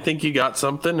 You really think you got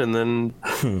something, and then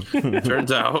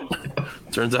turns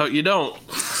out you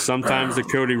don't. Sometimes the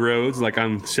Cody Rhodes, like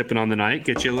I'm sipping on the night,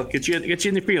 get you in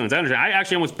the feelings. I understand. I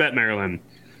actually almost bet Maryland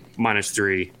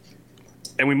 -3,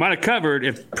 and we might have covered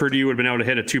if Purdue would have been able to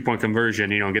hit a 2-point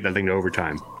conversion, and get that thing to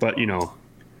overtime. But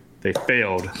they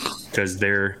failed because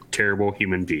they're terrible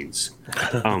human beings.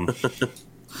 I'm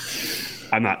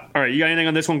not. All right, you got anything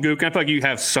on this one, Gook? I feel like you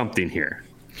have something here.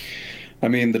 I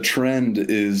mean, the trend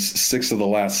is 6 of the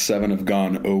last 7 have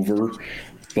gone over,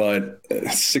 but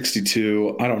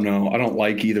 62, I don't know. I don't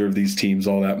like either of these teams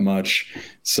all that much.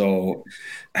 So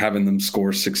having them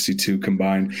score 62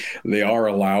 combined, they are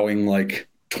allowing like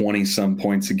 20-some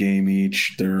points a game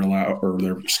each. They're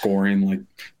scoring like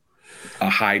a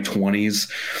high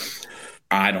 20s.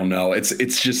 I don't know.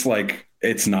 It's just like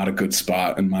it's not a good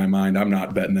spot in my mind. I'm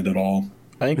not betting it at all.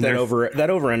 I think that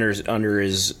over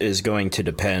is going to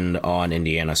depend on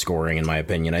Indiana scoring, in my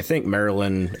opinion. I think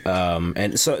Maryland,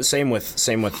 and so same with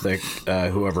the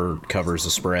whoever covers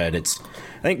the spread. I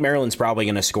think Maryland's probably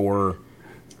going to score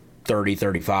 30,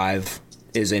 35.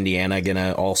 Is Indiana going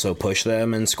to also push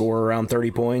them and score around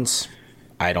 30 points?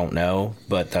 I don't know,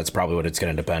 but that's probably what it's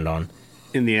going to depend on.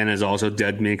 Indiana is also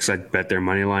dead me because I bet their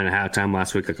money line at halftime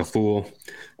last week like a fool.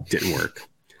 Didn't work.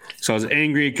 So I was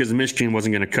angry because Michigan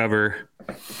wasn't going to cover,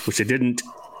 which they didn't.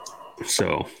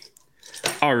 So,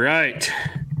 all right.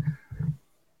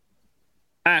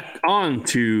 Back on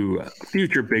to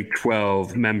future Big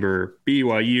 12 member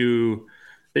BYU.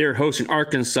 They are hosting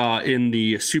Arkansas in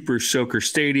the Super Soaker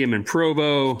Stadium in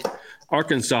Provo.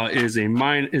 Arkansas is a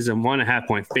 1.5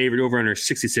 point favorite, over under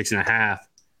 66.5.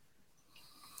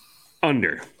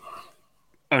 Under.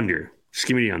 Just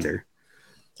give me the under.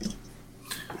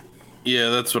 Yeah,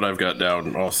 that's what I've got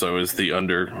down also is the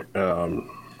under.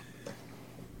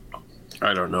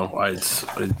 I don't know. I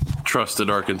trusted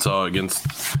Arkansas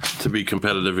to be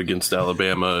competitive against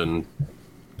Alabama, and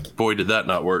boy, did that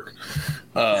not work.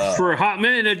 For a hot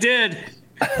minute, it did.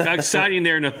 Got exciting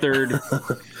there in the third.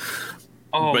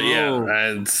 Oh, but yeah,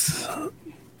 no.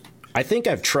 I think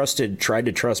I've tried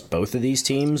to trust both of these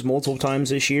teams multiple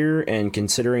times this year, and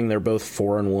considering they're both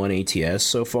 4-1 ATS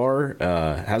so far,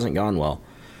 hasn't gone well.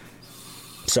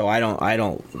 So I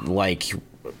don't like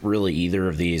really either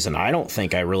of these, and I don't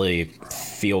think I really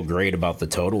feel great about the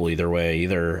total either way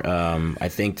either. I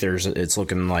think it's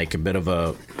looking like a bit of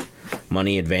a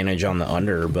money advantage on the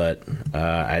under, but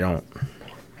I don't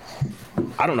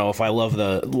know if I love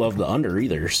the under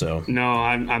either. So no,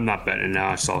 I'm not betting now.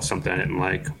 I saw something I didn't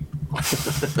like.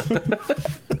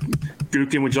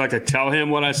 Dukin, would you like to tell him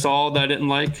what I saw that I didn't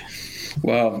like?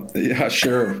 Well, yeah,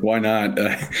 sure. Why not?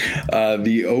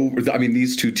 The over. I mean,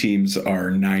 these two teams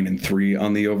are 9-3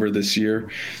 on the over this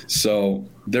year, so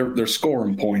they're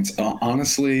scoring points.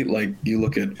 Honestly, like you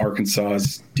look at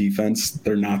Arkansas's defense,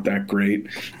 they're not that great.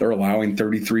 They're allowing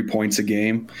 33 points a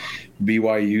game.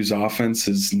 BYU's offense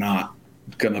is not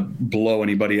going to blow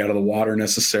anybody out of the water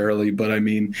necessarily, but I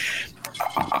mean,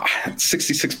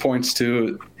 66 points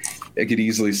too. I could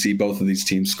easily see both of these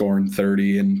teams scoring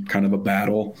 30 in kind of a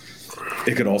battle.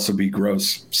 It could also be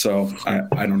gross. So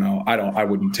I don't know. I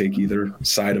wouldn't take either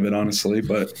side of it, honestly,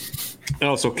 but it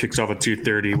also kicks off at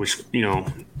 2:30, which,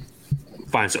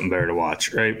 find something better to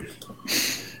watch, right?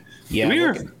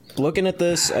 Yeah. Looking at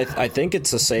this, I think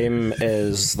it's the same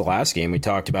as the last game we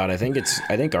talked about. I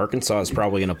think Arkansas is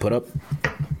probably going to put up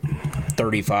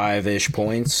 35-ish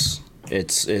points.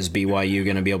 Is BYU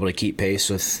going to be able to keep pace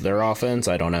with their offense?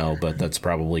 I don't know, but that's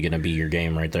probably going to be your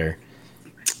game right there.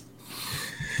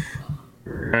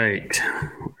 Right.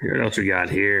 What else we got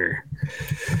here?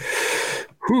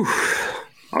 Whew.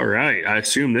 All right. I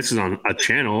assume this is on a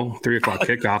channel, 3:00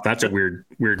 kickoff. That's a weird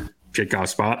kickoff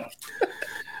spot.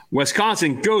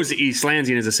 Wisconsin goes to East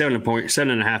Lansing as a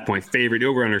 7.5 point favorite.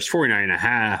 Over under is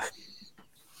 49.5.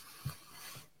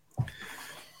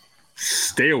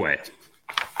 Stay away.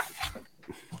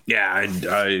 Yeah, I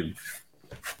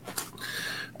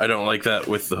don't like that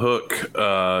with the hook.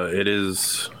 It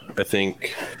is. I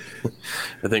think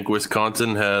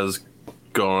Wisconsin has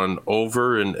gone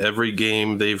over in every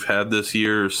game they've had this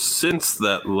year since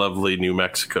that lovely New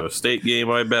Mexico State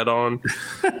game I bet on.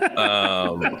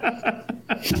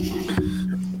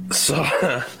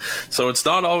 So it's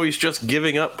not always just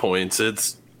giving up points.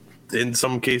 It's in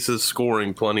some cases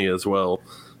scoring plenty as well.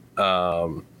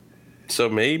 So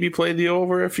maybe play the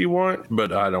over if you want,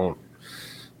 but I don't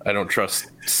trust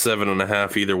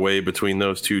 7.5 either way between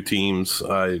those two teams.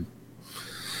 I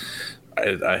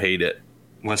hate it.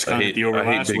 Wisconsin the over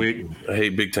last week. I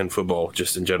hate Big Ten football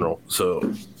just in general.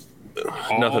 So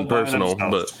nothing personal,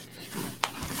 but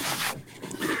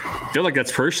I feel like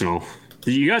that's personal.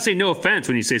 You gotta say no offense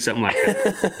when you say something like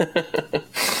that.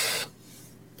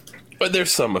 But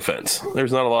there's some offense.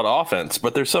 There's not a lot of offense,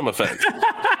 but there's some offense.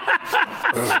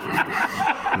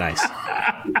 Nice.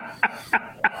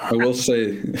 I will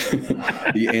say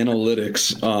the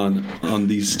analytics on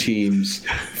these teams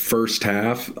first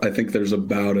half, I think there's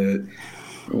about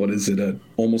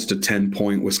almost a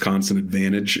 10-point Wisconsin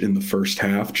advantage in the first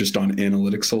half just on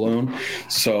analytics alone.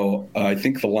 So I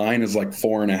think the line is like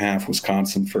 4.5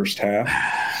 Wisconsin first half.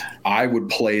 I would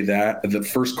play that. The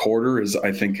first quarter is,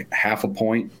 I think, 0.5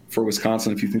 point for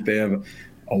Wisconsin if you think they have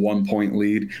a 1-point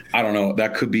lead. I don't know.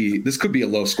 This could be a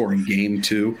low-scoring game,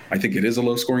 too. I think it is a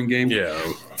low-scoring game. Yeah.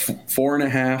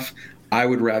 4.5. I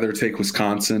would rather take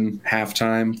Wisconsin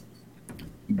halftime.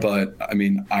 But, I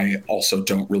mean, I also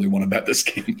don't really want to bet this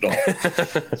game at all.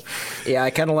 Yeah, I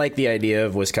kind of like the idea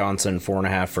of Wisconsin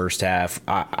 4.5 first half.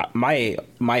 My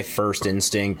first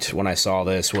instinct when I saw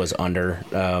this was under.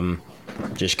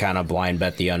 Just kind of blind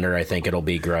bet the under. I think it'll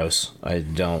be gross. I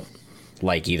don't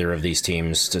like either of these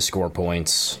teams to score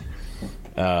points.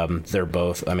 They're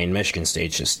both. I mean, Michigan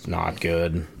State's just not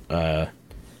good.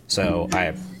 So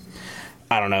I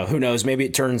don't know. Who knows? Maybe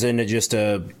it turns into just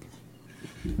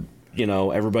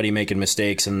everybody making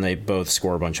mistakes and they both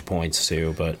score a bunch of points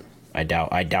too. But I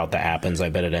doubt that happens. I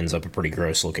bet it ends up a pretty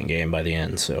gross looking game by the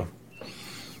end. So.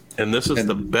 And this is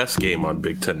the best game on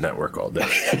Big Ten Network all day.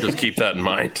 Just keep that in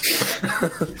mind.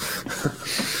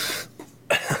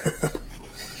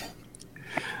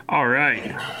 All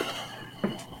right.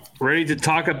 Ready to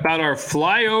talk about our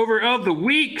flyover of the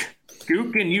week.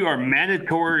 Gookin, you are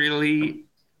mandatorily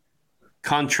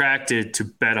contracted to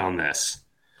bet on this.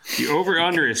 The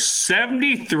over-under is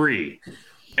 73.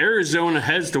 Arizona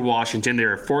heads to Washington.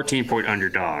 They're a 14-point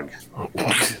underdog.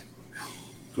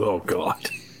 Oh, God.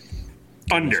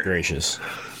 Under. Goodness gracious.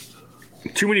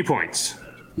 Too many points.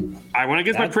 I went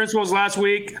against my principles last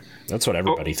week. That's what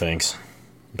everybody thinks,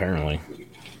 apparently.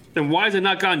 Then why has it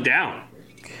not gone down?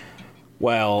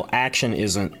 Well, action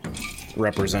isn't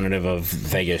representative of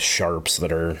Vegas sharps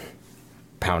that are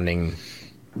pounding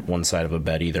one side of a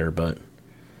bet either, but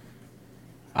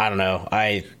I don't know.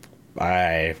 I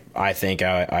think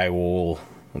I will.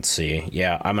 Let's see.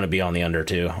 Yeah, I'm going to be on the under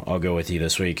too. I'll go with you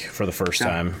this week for the first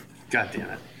time. God damn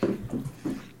it.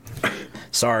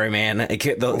 Sorry, man.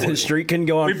 The streak can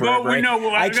go on forever. We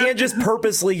know. I can't just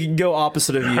purposely go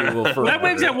opposite of you. That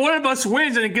means that one of us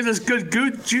wins and it gives us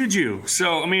good juju.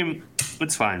 So, I mean,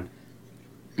 it's fine.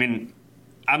 I mean,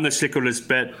 I'm the sicko to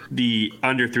bet the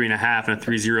under 3.5 in a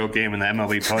 3-0 game in the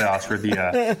MLB playoffs for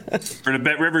the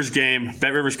Bet Rivers game,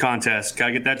 Bet Rivers contest.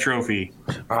 Gotta get that trophy.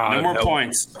 No more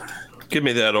points. Give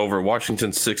me that over.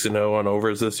 Washington's 6-0 on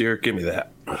overs this year. Give me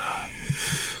that.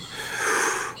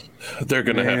 They're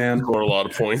going to have to score a lot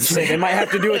of points. They might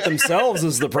have to do it themselves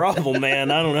is the problem,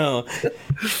 man. I don't know.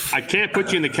 I can't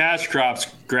put you in the cash crops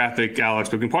graphic, Alex,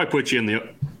 but we can probably put you in the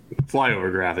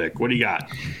flyover graphic. What do you got?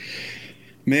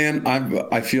 Man,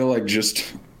 I feel like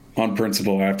just on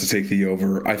principle, I have to take the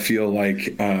over. I feel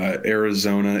like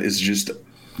Arizona is just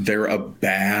they're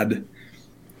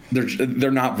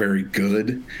not very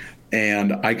good,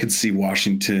 and I could see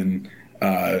Washington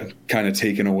kind of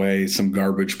taking away some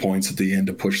garbage points at the end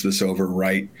to push this over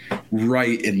right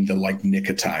in the nick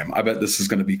of time. I bet this is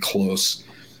going to be close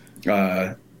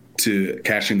to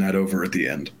cashing that over at the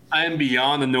end. I am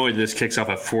beyond annoyed this kicks off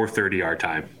at 4:30 our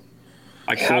time.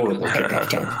 Horrible kickoff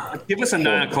time. Give us a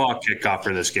 9 o'clock kickoff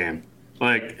for this game.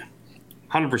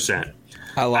 100%.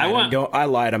 I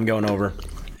lied. I'm going over.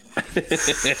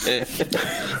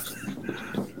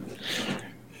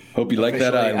 Hope you like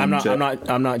that island.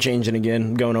 I'm not changing again.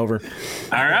 I'm going over.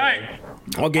 All right.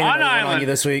 I'll game on you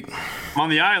this week. I'm on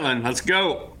the island. Let's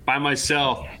go. By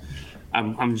myself.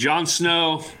 I'm Jon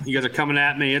Snow. You guys are coming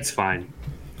at me. It's fine.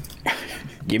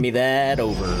 Give me that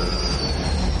over.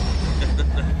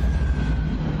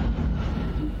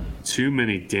 Too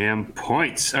many damn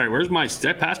points. All right, did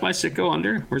I pass my sicko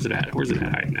under? Where's it at?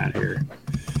 Hiding at here?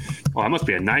 Oh, that must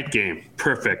be a night game.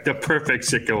 Perfect. The perfect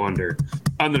sicko under.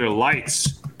 Under the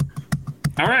lights.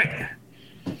 All right.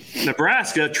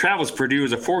 Nebraska travels Purdue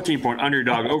as a 14-point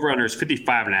underdog. Over-under is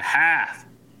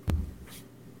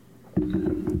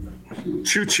 55.5.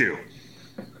 Choo-choo.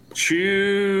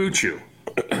 Choo-choo.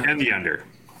 And the under.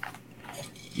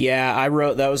 Yeah,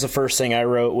 that was the first thing I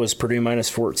wrote was Purdue minus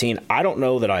 14. I don't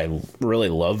know that I really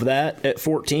love that at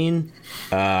 14.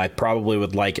 I probably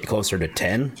would like it closer to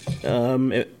 10,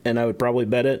 and I would probably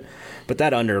bet it. But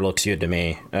that under looks good to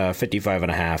me.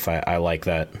 55.5, I like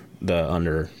that, the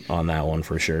under on that one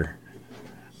for sure.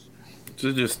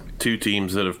 So just two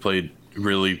teams that have played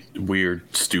really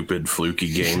weird, stupid,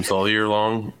 fluky games all year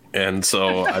long, and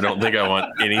so I don't think I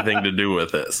want anything to do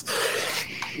with this.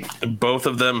 Both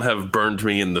of them have burned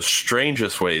me in the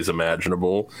strangest ways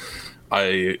imaginable.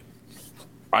 I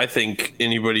think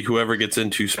anybody who ever gets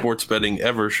into sports betting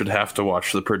ever should have to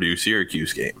watch the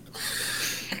Purdue-Syracuse game.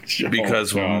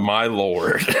 Because, my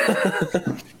Lord.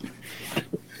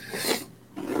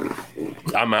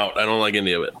 I'm out. I don't like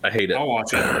any of it. I hate it. I'll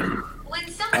watch it.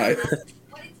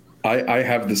 I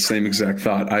have the same exact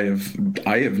thought. I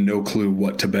have no clue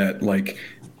what to bet.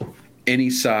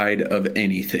 Any side of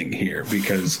anything here,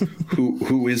 because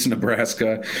who is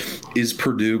Nebraska? Is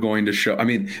Purdue going to show? I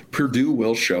mean, Purdue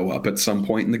will show up at some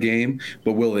point in the game,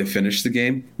 but will they finish the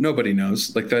game? Nobody knows.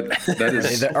 That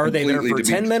is. Are they there for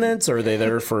 10 minutes? Or are they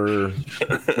there for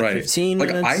 15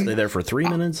 minutes? Are they there for 3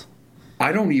 minutes?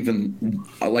 I don't even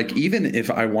even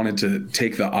if I wanted to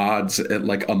take the odds at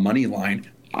a money line,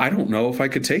 I don't know if I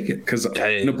could take it because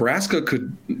Nebraska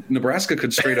could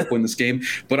straight up win this game,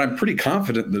 but I'm pretty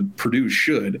confident that Purdue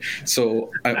should.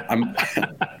 So I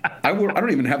don't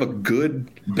even have a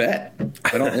good bet.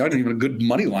 I don't even have a good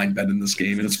money line bet in this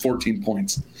game, and it's 14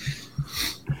 points.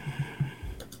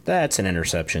 That's an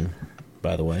interception,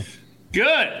 by the way.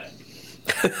 Good.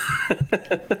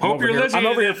 Hope you're listening. I'm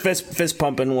over here fist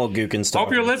pumping while Gookin's talking.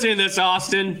 Hope you're listening to this,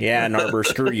 Austin. Yeah, Narber,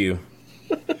 screw you.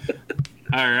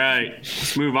 All right,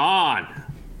 let's move on.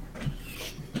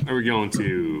 Where are we going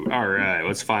to? All right,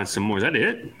 let's find some more. Is that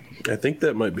it? I think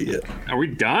that might be it. Are we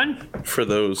done? For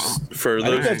those two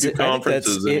conferences. I think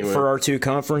that's it for our two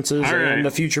conferences and the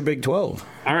future Big 12.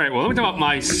 All right, well, let me talk about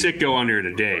my sicko under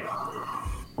today.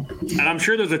 And I'm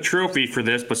sure there's a trophy for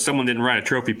this, but someone didn't write a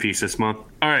trophy piece this month.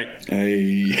 All right.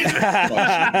 Hey.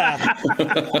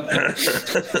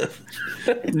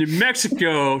 New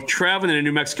Mexico, traveling to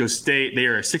New Mexico State. They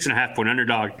are a 6.5-point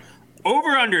underdog.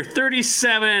 Over-under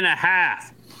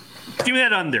 37.5. Give me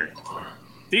that under.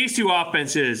 These two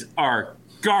offenses are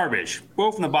garbage.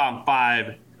 Both in the bottom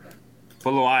 5.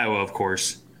 Below Iowa, of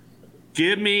course.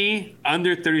 Give me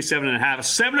under 37.5.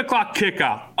 7 o'clock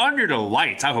kickoff. Under the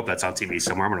lights. I hope that's on TV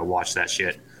somewhere. I'm going to watch that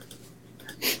shit.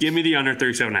 Give me the under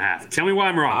 37.5. Tell me why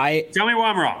I'm wrong. Tell me why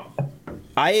I'm wrong.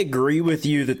 I agree with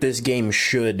you that this game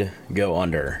should go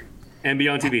under. And be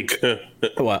on TV.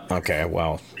 Well, okay,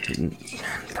 well,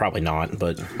 probably not,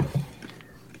 but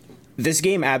this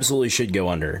game absolutely should go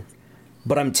under.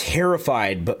 But I'm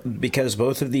terrified because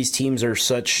both of these teams are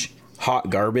such hot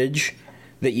garbage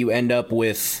that you end up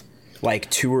with like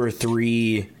 2 or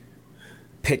 3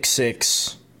 pick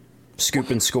six,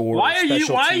 scoop and score. Why are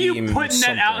you putting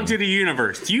that out into the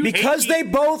universe? Because they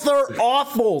both are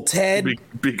awful, Ted.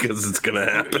 Because it's gonna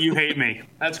happen. You hate me.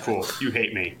 That's cool. You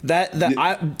hate me.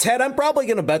 Ted, I'm probably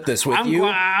gonna bet this with you,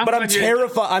 but I'm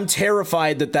terrified. I'm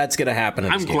terrified that that's gonna happen.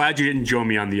 I'm glad you didn't join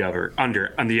me on the other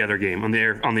game on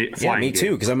the flying. Yeah, me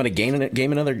too. Because I'm gonna gain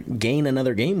another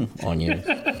game on you.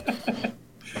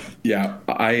 Yeah,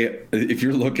 if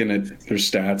you're looking at their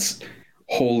stats,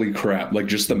 holy crap, like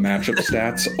just the matchup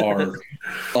stats are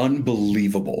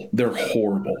unbelievable. They're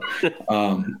horrible.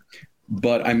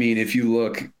 But I mean, if you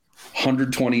look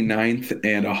 129th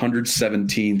and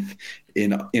 117th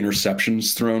in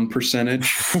interceptions thrown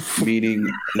percentage,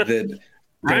 meaning that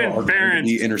there are going to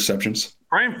be interceptions.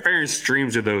 Brian Ferentz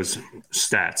streams of those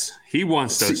stats. He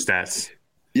wants those stats.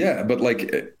 Yeah, but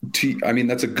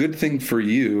that's a good thing for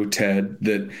you, Ted,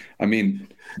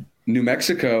 New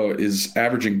Mexico is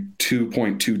averaging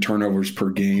 2.2 turnovers per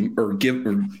game or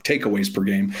takeaways per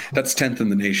game. That's 10th in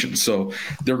the nation. So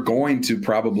they're going to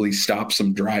probably stop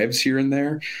some drives here and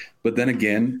there. But then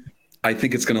again, I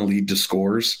think it's going to lead to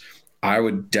scores. I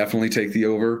would definitely take the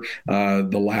over. The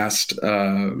last,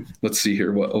 let's see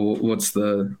here. What's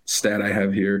the stat I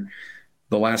have here?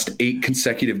 The last 8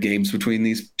 consecutive games between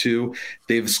these two,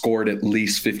 they've scored at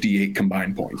least 58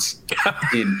 combined points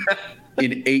in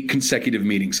 8 consecutive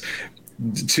meetings.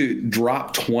 To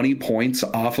drop 20 points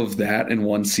off of that in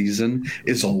one season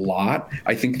is a lot.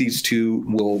 I think these two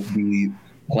will be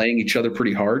playing each other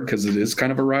pretty hard because it is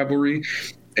kind of a rivalry.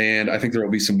 And I think there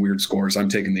will be some weird scores. I'm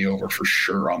taking the over for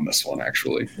sure on this one,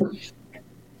 actually.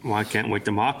 Well, I can't wait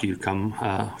to mock you come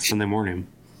Sunday morning.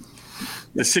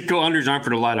 The sicko unders aren't for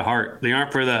the light of heart. They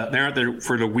aren't for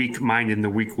the weak minded and the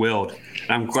weak willed.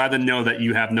 And I'm glad to know that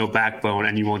you have no backbone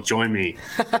and you won't join me.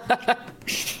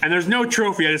 And there's no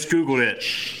trophy. I just Googled it,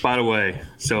 by the way.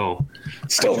 So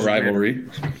still a rivalry.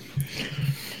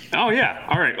 Oh yeah.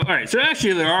 All right. So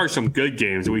actually, there are some good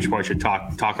games that we probably should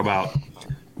talk about.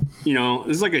 You know,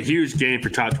 this is like a huge game for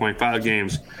top 25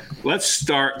 games. Let's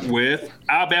start with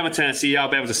Alabama, Tennessee.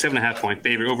 Alabama's a 7.5-point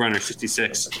favorite, over under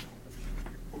 66.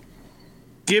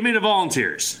 Give me the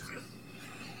Volunteers.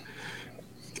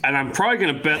 And I'm probably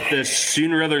going to bet this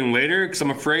sooner rather than later because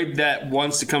I'm afraid that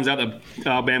once it comes out that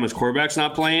Alabama's quarterback's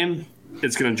not playing,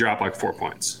 it's going to drop like 4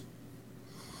 points.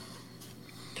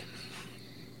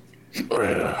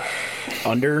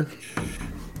 Under?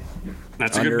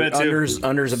 That's a good bet, too.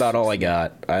 Under's about all I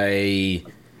got.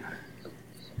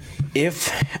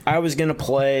 If I was going to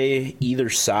play either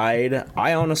side,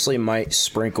 I honestly might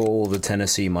sprinkle the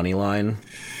Tennessee money line.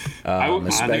 I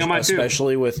think I might too.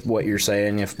 Especially with what you're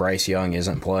saying, if Bryce Young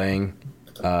isn't playing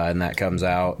and that comes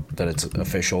out, that it's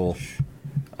official.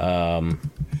 I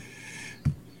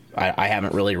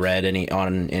haven't really read any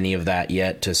of that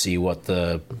yet to see what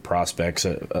the prospects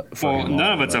for him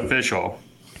none of it's official.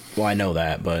 Well, I know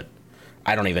that, but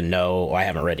I don't even know. I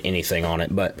haven't read anything on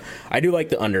it, but I do like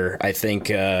the under. I think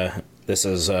this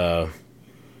is a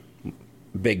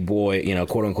big boy,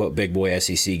 quote unquote big boy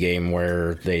SEC game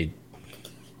where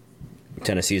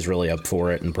Tennessee's really up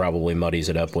for it and probably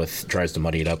tries to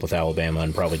muddy it up with Alabama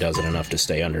and probably does it enough to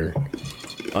stay under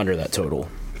that total.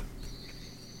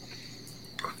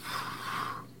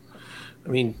 I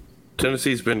mean,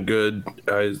 Tennessee's been good.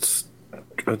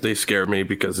 They scare me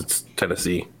because it's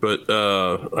Tennessee, but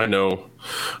I know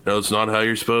it's not how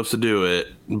you're supposed to do it.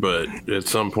 But at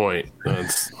some point,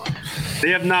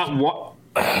 they have not won.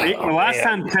 The last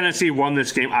time Tennessee won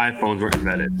this game, iPhones were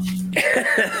invented.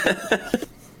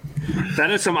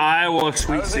 That is some Iowa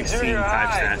Sweet 16 type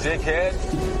stats. Dickhead.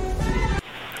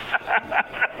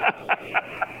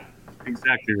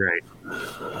 Exactly right.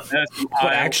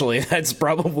 But actually, I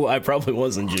probably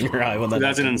was in junior high when that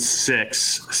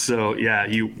 2006. So yeah,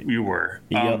 you were.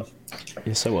 Yep.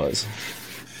 Yes, I was.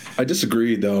 I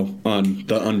disagree though on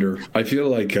the under. I feel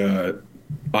like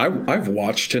I've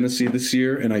watched Tennessee this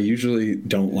year, and I usually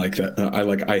don't like that.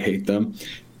 I hate them.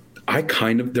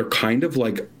 They're kind of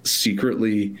like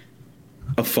secretly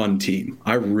a fun team.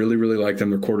 I really, really like them.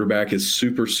 Their quarterback is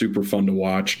super, super fun to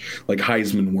watch, like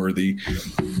Heisman worthy.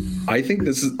 I think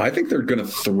they're going to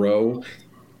throw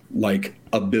like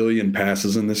a billion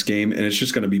passes in this game, and it's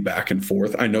just going to be back and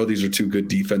forth. I know these are two good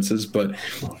defenses, but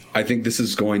I think this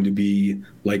is going to be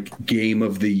like game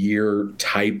of the year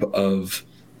type of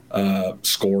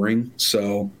scoring.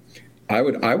 So I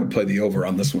would play the over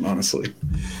on this one, honestly.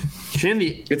 Can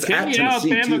the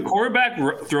Alabama quarterback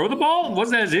throw the ball?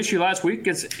 Wasn't that his issue last week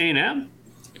against A&M?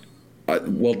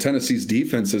 Well, Tennessee's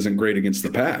defense isn't great against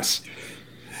the pass.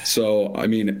 So, I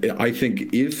mean, I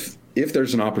think if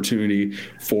there's an opportunity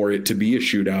for it to be a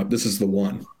shootout, this is the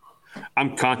one.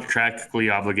 I'm contractually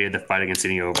obligated to fight against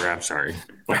any over. I'm sorry.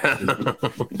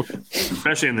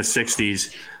 Especially in the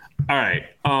 60s. All right.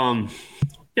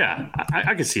 Yeah,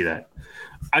 I can see that.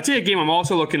 I'd say a game I'm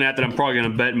also looking at that I'm probably going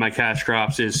to bet in my cash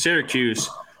crops is Syracuse.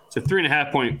 It's a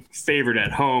 3.5-point favorite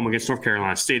at home against North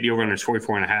Carolina State. The over-under is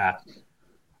 44.5.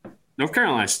 North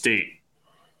Carolina State,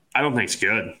 I don't think it's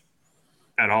good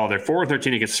at all. They're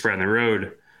 4-13 against the spread on the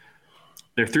road.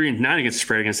 They're 3-9 against the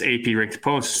spread against AP-ranked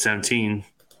opponents, 17.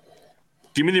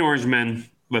 Give me the Orange Men.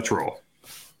 Let's roll.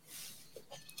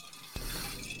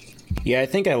 Yeah, I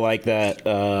think I like that.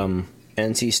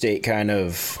 NC State kind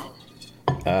of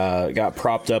got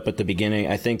propped up at the beginning.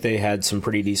 I think they had some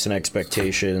pretty decent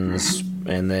expectations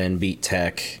and then beat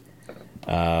Tech.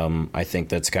 I think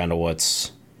that's kind of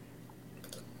what's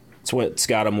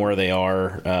got them where they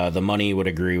are. The money would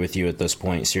agree with you at this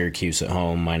point. Syracuse at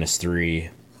home, -3.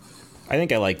 I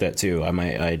think I like that too. I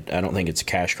don't think it's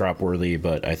cash crop worthy,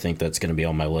 but I think that's going to be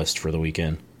on my list for the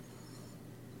weekend.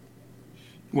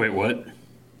 Wait, what?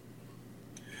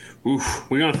 Oof,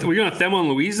 we gonna Thelma and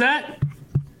Louise that?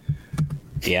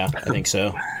 Yeah, I think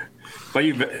so. But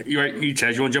you Ted,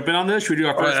 you want to jump in on this? Should we do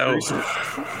our first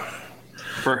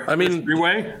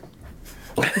three-way?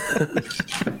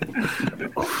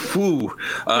 Ooh.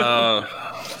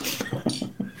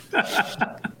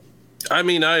 I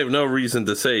mean, I have no reason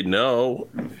to say no.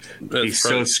 He's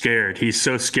so scared.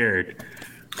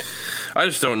 I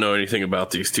just don't know anything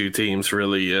about these two teams,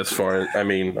 really, I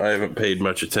haven't paid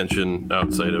much attention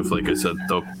outside of, like I said,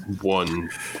 the one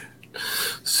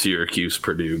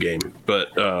Syracuse-Purdue game.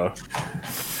 But I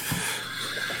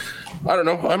don't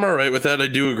know. I'm all right with that. I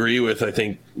do agree with, I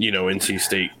think, NC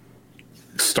State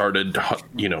started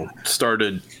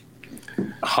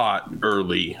hot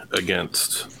early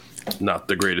against not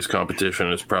the greatest competition.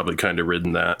 It's probably kind of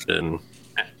ridden that in,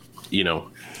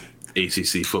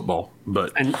 ACC football.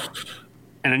 But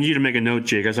and I need to make a note,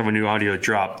 Jake. I have a new audio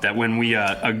drop that when we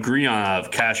agree on a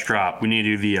cash drop, we need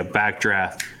to do the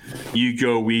backdraft. You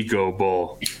go, we go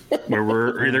bowl, where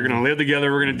we're either going to live together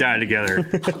or we're going to die together.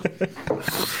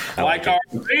 like our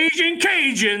Asian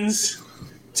Cajuns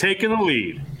taking the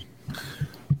lead.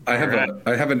 I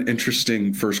have an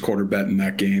interesting first quarter bet in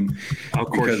that game. Of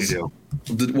course you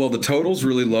do. The total's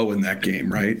really low in that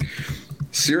game, right?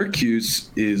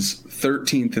 Syracuse is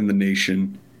 13th in the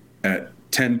nation at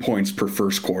 10 points per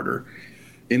first quarter.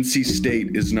 NC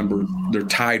State is they're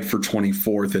tied for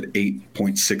 24th at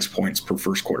 8.6 points per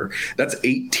first quarter. That's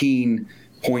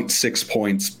 18.6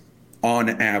 points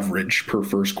on average per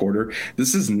first quarter.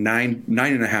 This is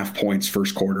 9.5 points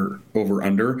first quarter over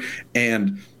under,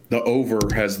 and the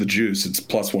over has the juice. It's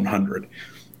plus 100.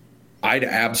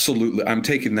 I'm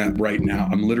taking that right now.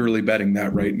 I'm literally betting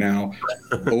that right now.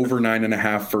 Over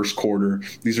 9.5 first quarter.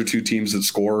 These are two teams that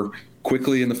score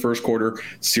quickly in the first quarter.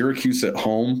 Syracuse at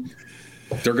home,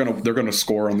 they're gonna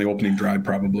score on the opening drive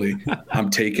probably.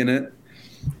 I'm taking it.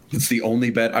 It's the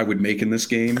only bet I would make in this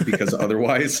game because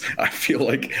otherwise I feel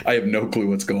like I have no clue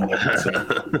what's going on.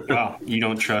 So. Wow, you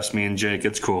don't trust me and Jake.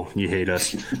 It's cool. You hate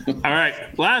us. All right,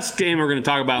 last game we're going to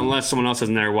talk about, unless someone else has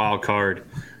in their wild card.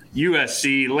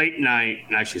 USC, late night,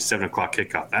 actually 7 o'clock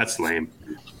kickoff. That's lame.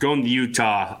 Going to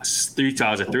Utah.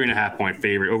 Utah is a 3.5-point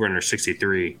favorite, over under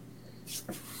 63.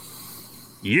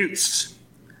 Utes.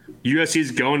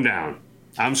 USC's going down.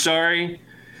 I'm sorry.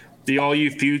 All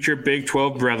you future Big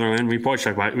 12 brethren, we should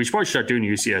probably start doing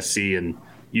UCSC and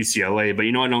UCLA, but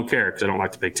I don't care because I don't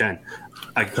like the Big Ten.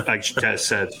 Like Tess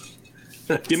said,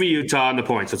 give me Utah on the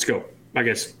points. Let's go. I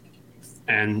guess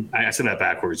And I said that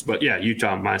backwards, but yeah,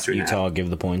 Utah minus 3.5. Utah give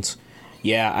the points.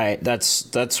 Yeah,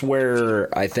 that's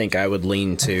where I think I would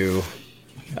lean to.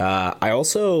 I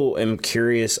also am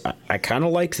curious. I kind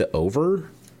of like the over.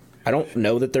 I don't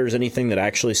know that there's anything that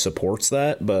actually supports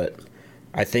that, but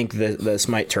I think that this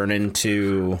might turn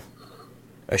into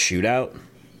a shootout,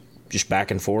 just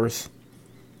back and forth.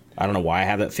 I don't know why I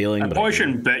have that feeling. I probably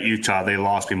shouldn't bet Utah. They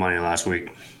lost me money last week.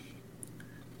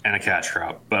 And a cash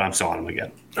crop, but I'm selling them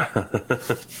again.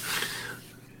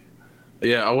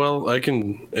 Yeah, well, I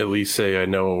can at least say I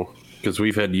know, because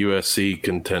we've had USC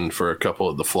contend for a couple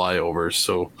of the flyovers,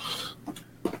 so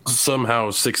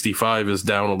somehow 65 is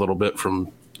down a little bit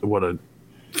from what a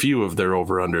few of their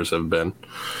over-unders have been.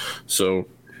 So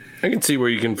I can see where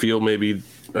you can feel maybe,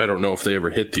 I don't know if they ever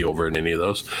hit the over in any of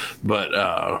those,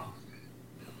 but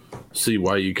see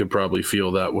why you could probably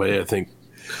feel that way. I think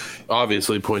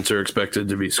obviously points are expected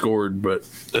to be scored, but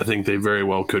I think they very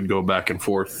well could go back and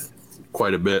forth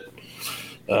quite a bit.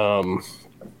 I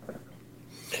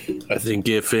think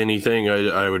if anything,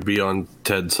 I would be on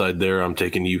Ted's side there. I'm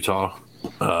taking Utah.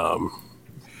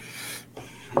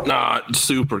 Not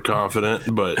super confident,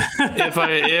 but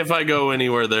if I go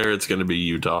anywhere there, it's going to be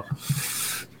Utah.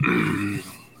 I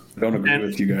don't agree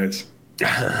with you guys.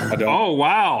 I don't. Oh,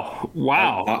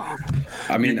 wow.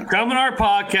 I mean, you come on our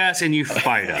podcast and you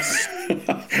fight us.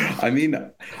 I mean,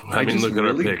 look at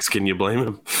our picks. Can you blame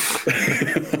him?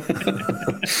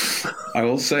 I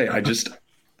will say,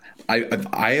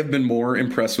 I have been more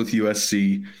impressed with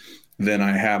USC than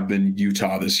I have been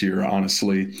Utah this year,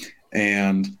 honestly.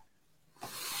 And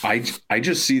I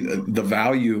just see the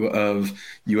value of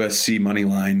USC money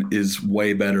line is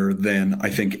way better than I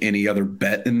think any other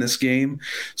bet in this game.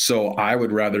 So I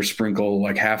would rather sprinkle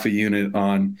like half a unit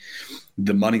on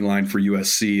the money line for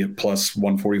USC at plus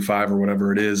 145 or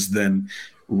whatever it is than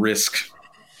risk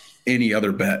any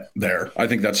other bet there. I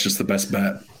think that's just the best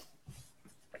bet.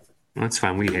 That's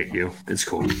fine. We hate you. It's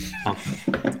cool.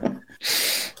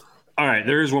 All right.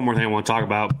 There is one more thing I want to talk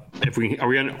about. We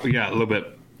got a little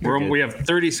bit. We have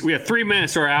 3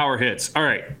 minutes to our hour hits. All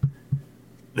right.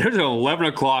 There's an 11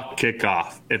 o'clock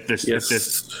kickoff.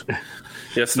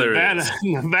 Yes, there is.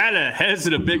 Nevada heads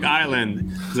to the Big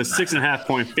Island. It's a 6.5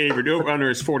 point favorite. Over under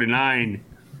is 49.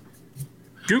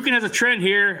 Dukin has a trend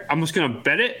here. I'm just going to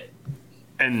bet it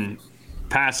and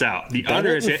pass out. The bet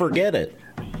under it and forget it.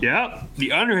 Yep.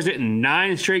 The under has hit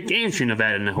 9 straight games for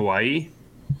Nevada and Hawaii.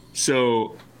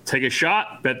 So take a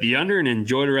shot, bet the under, and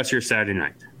enjoy the rest of your Saturday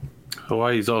night.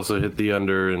 Hawaii's also hit the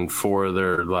under in 4 of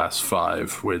their last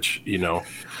 5, which,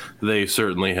 they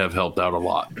certainly have helped out a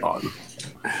lot on.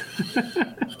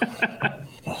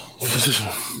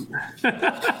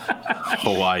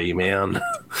 Hawaii, man.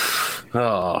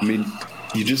 Oh. I mean,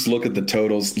 you just look at the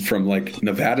totals from like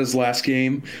Nevada's last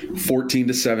game,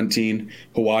 14-17,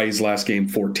 Hawaii's last game,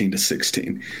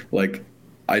 14-16. Like,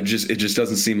 it just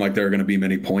doesn't seem like there are going to be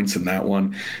many points in that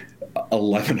one.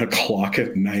 11 o'clock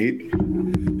at night.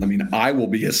 I mean, I will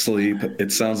be asleep.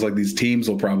 It sounds like these teams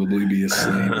will probably be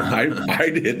asleep.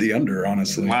 I'd hit the under,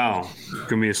 honestly. Wow,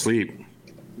 gonna be asleep.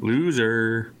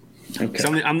 Loser. Okay.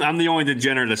 So I'm the only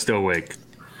degenerate that's still awake.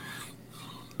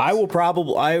 I will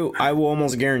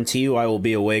almost guarantee you I will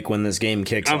be awake when this game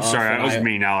kicks off. I'm sorry, I was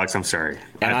mean, Alex. I'm sorry.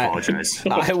 I apologize.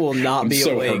 I will not be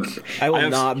awake. I will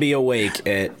not be awake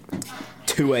at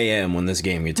 2 a.m. when this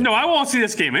game gets. No, I won't see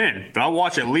this game in, but I'll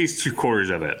watch at least 2 quarters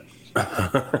of it.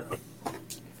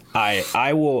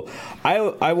 I will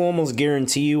almost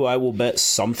guarantee you I will bet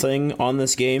something on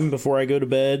this game before I go to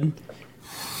bed.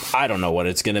 I don't know what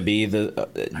it's going to be.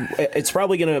 It's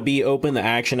probably going to be open the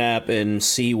Action app and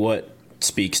see what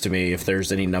speaks to me, if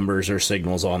there's any numbers or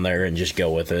signals on there, and just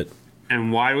go with it.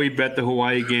 And why do we bet the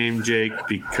Hawaii game, Jake?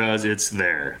 Because it's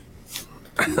there.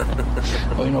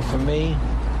 Well, for me,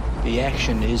 the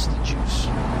action is the juice.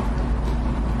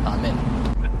 I'm in.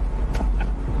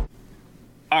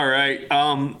 All right.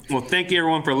 Well, thank you,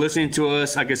 everyone, for listening to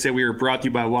us. Like I said, we were brought to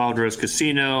you by Wild Rose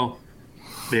Casino.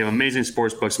 They have amazing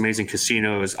sports books, amazing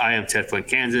casinos. I am Ted Flint,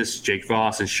 Kansas, Jake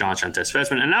Voss, and Sean Chantes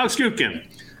Fessman, and Alex Gutkin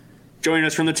joining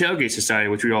us from the Tailgate Society,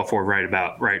 which we all four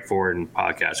write for, and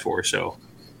podcast for. So,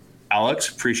 Alex,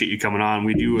 appreciate you coming on.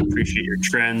 We do appreciate your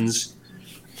trends.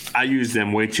 I use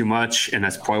them way too much, and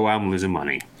that's probably why I'm losing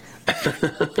money.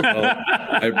 Well,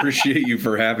 I appreciate you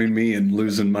for having me and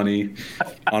losing money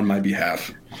on my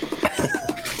behalf.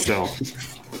 So,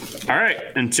 all right.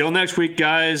 Until next week,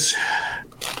 guys.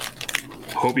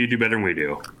 Hope you do better than we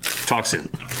do. Talk soon.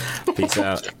 Peace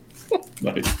out.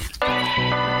 Bye.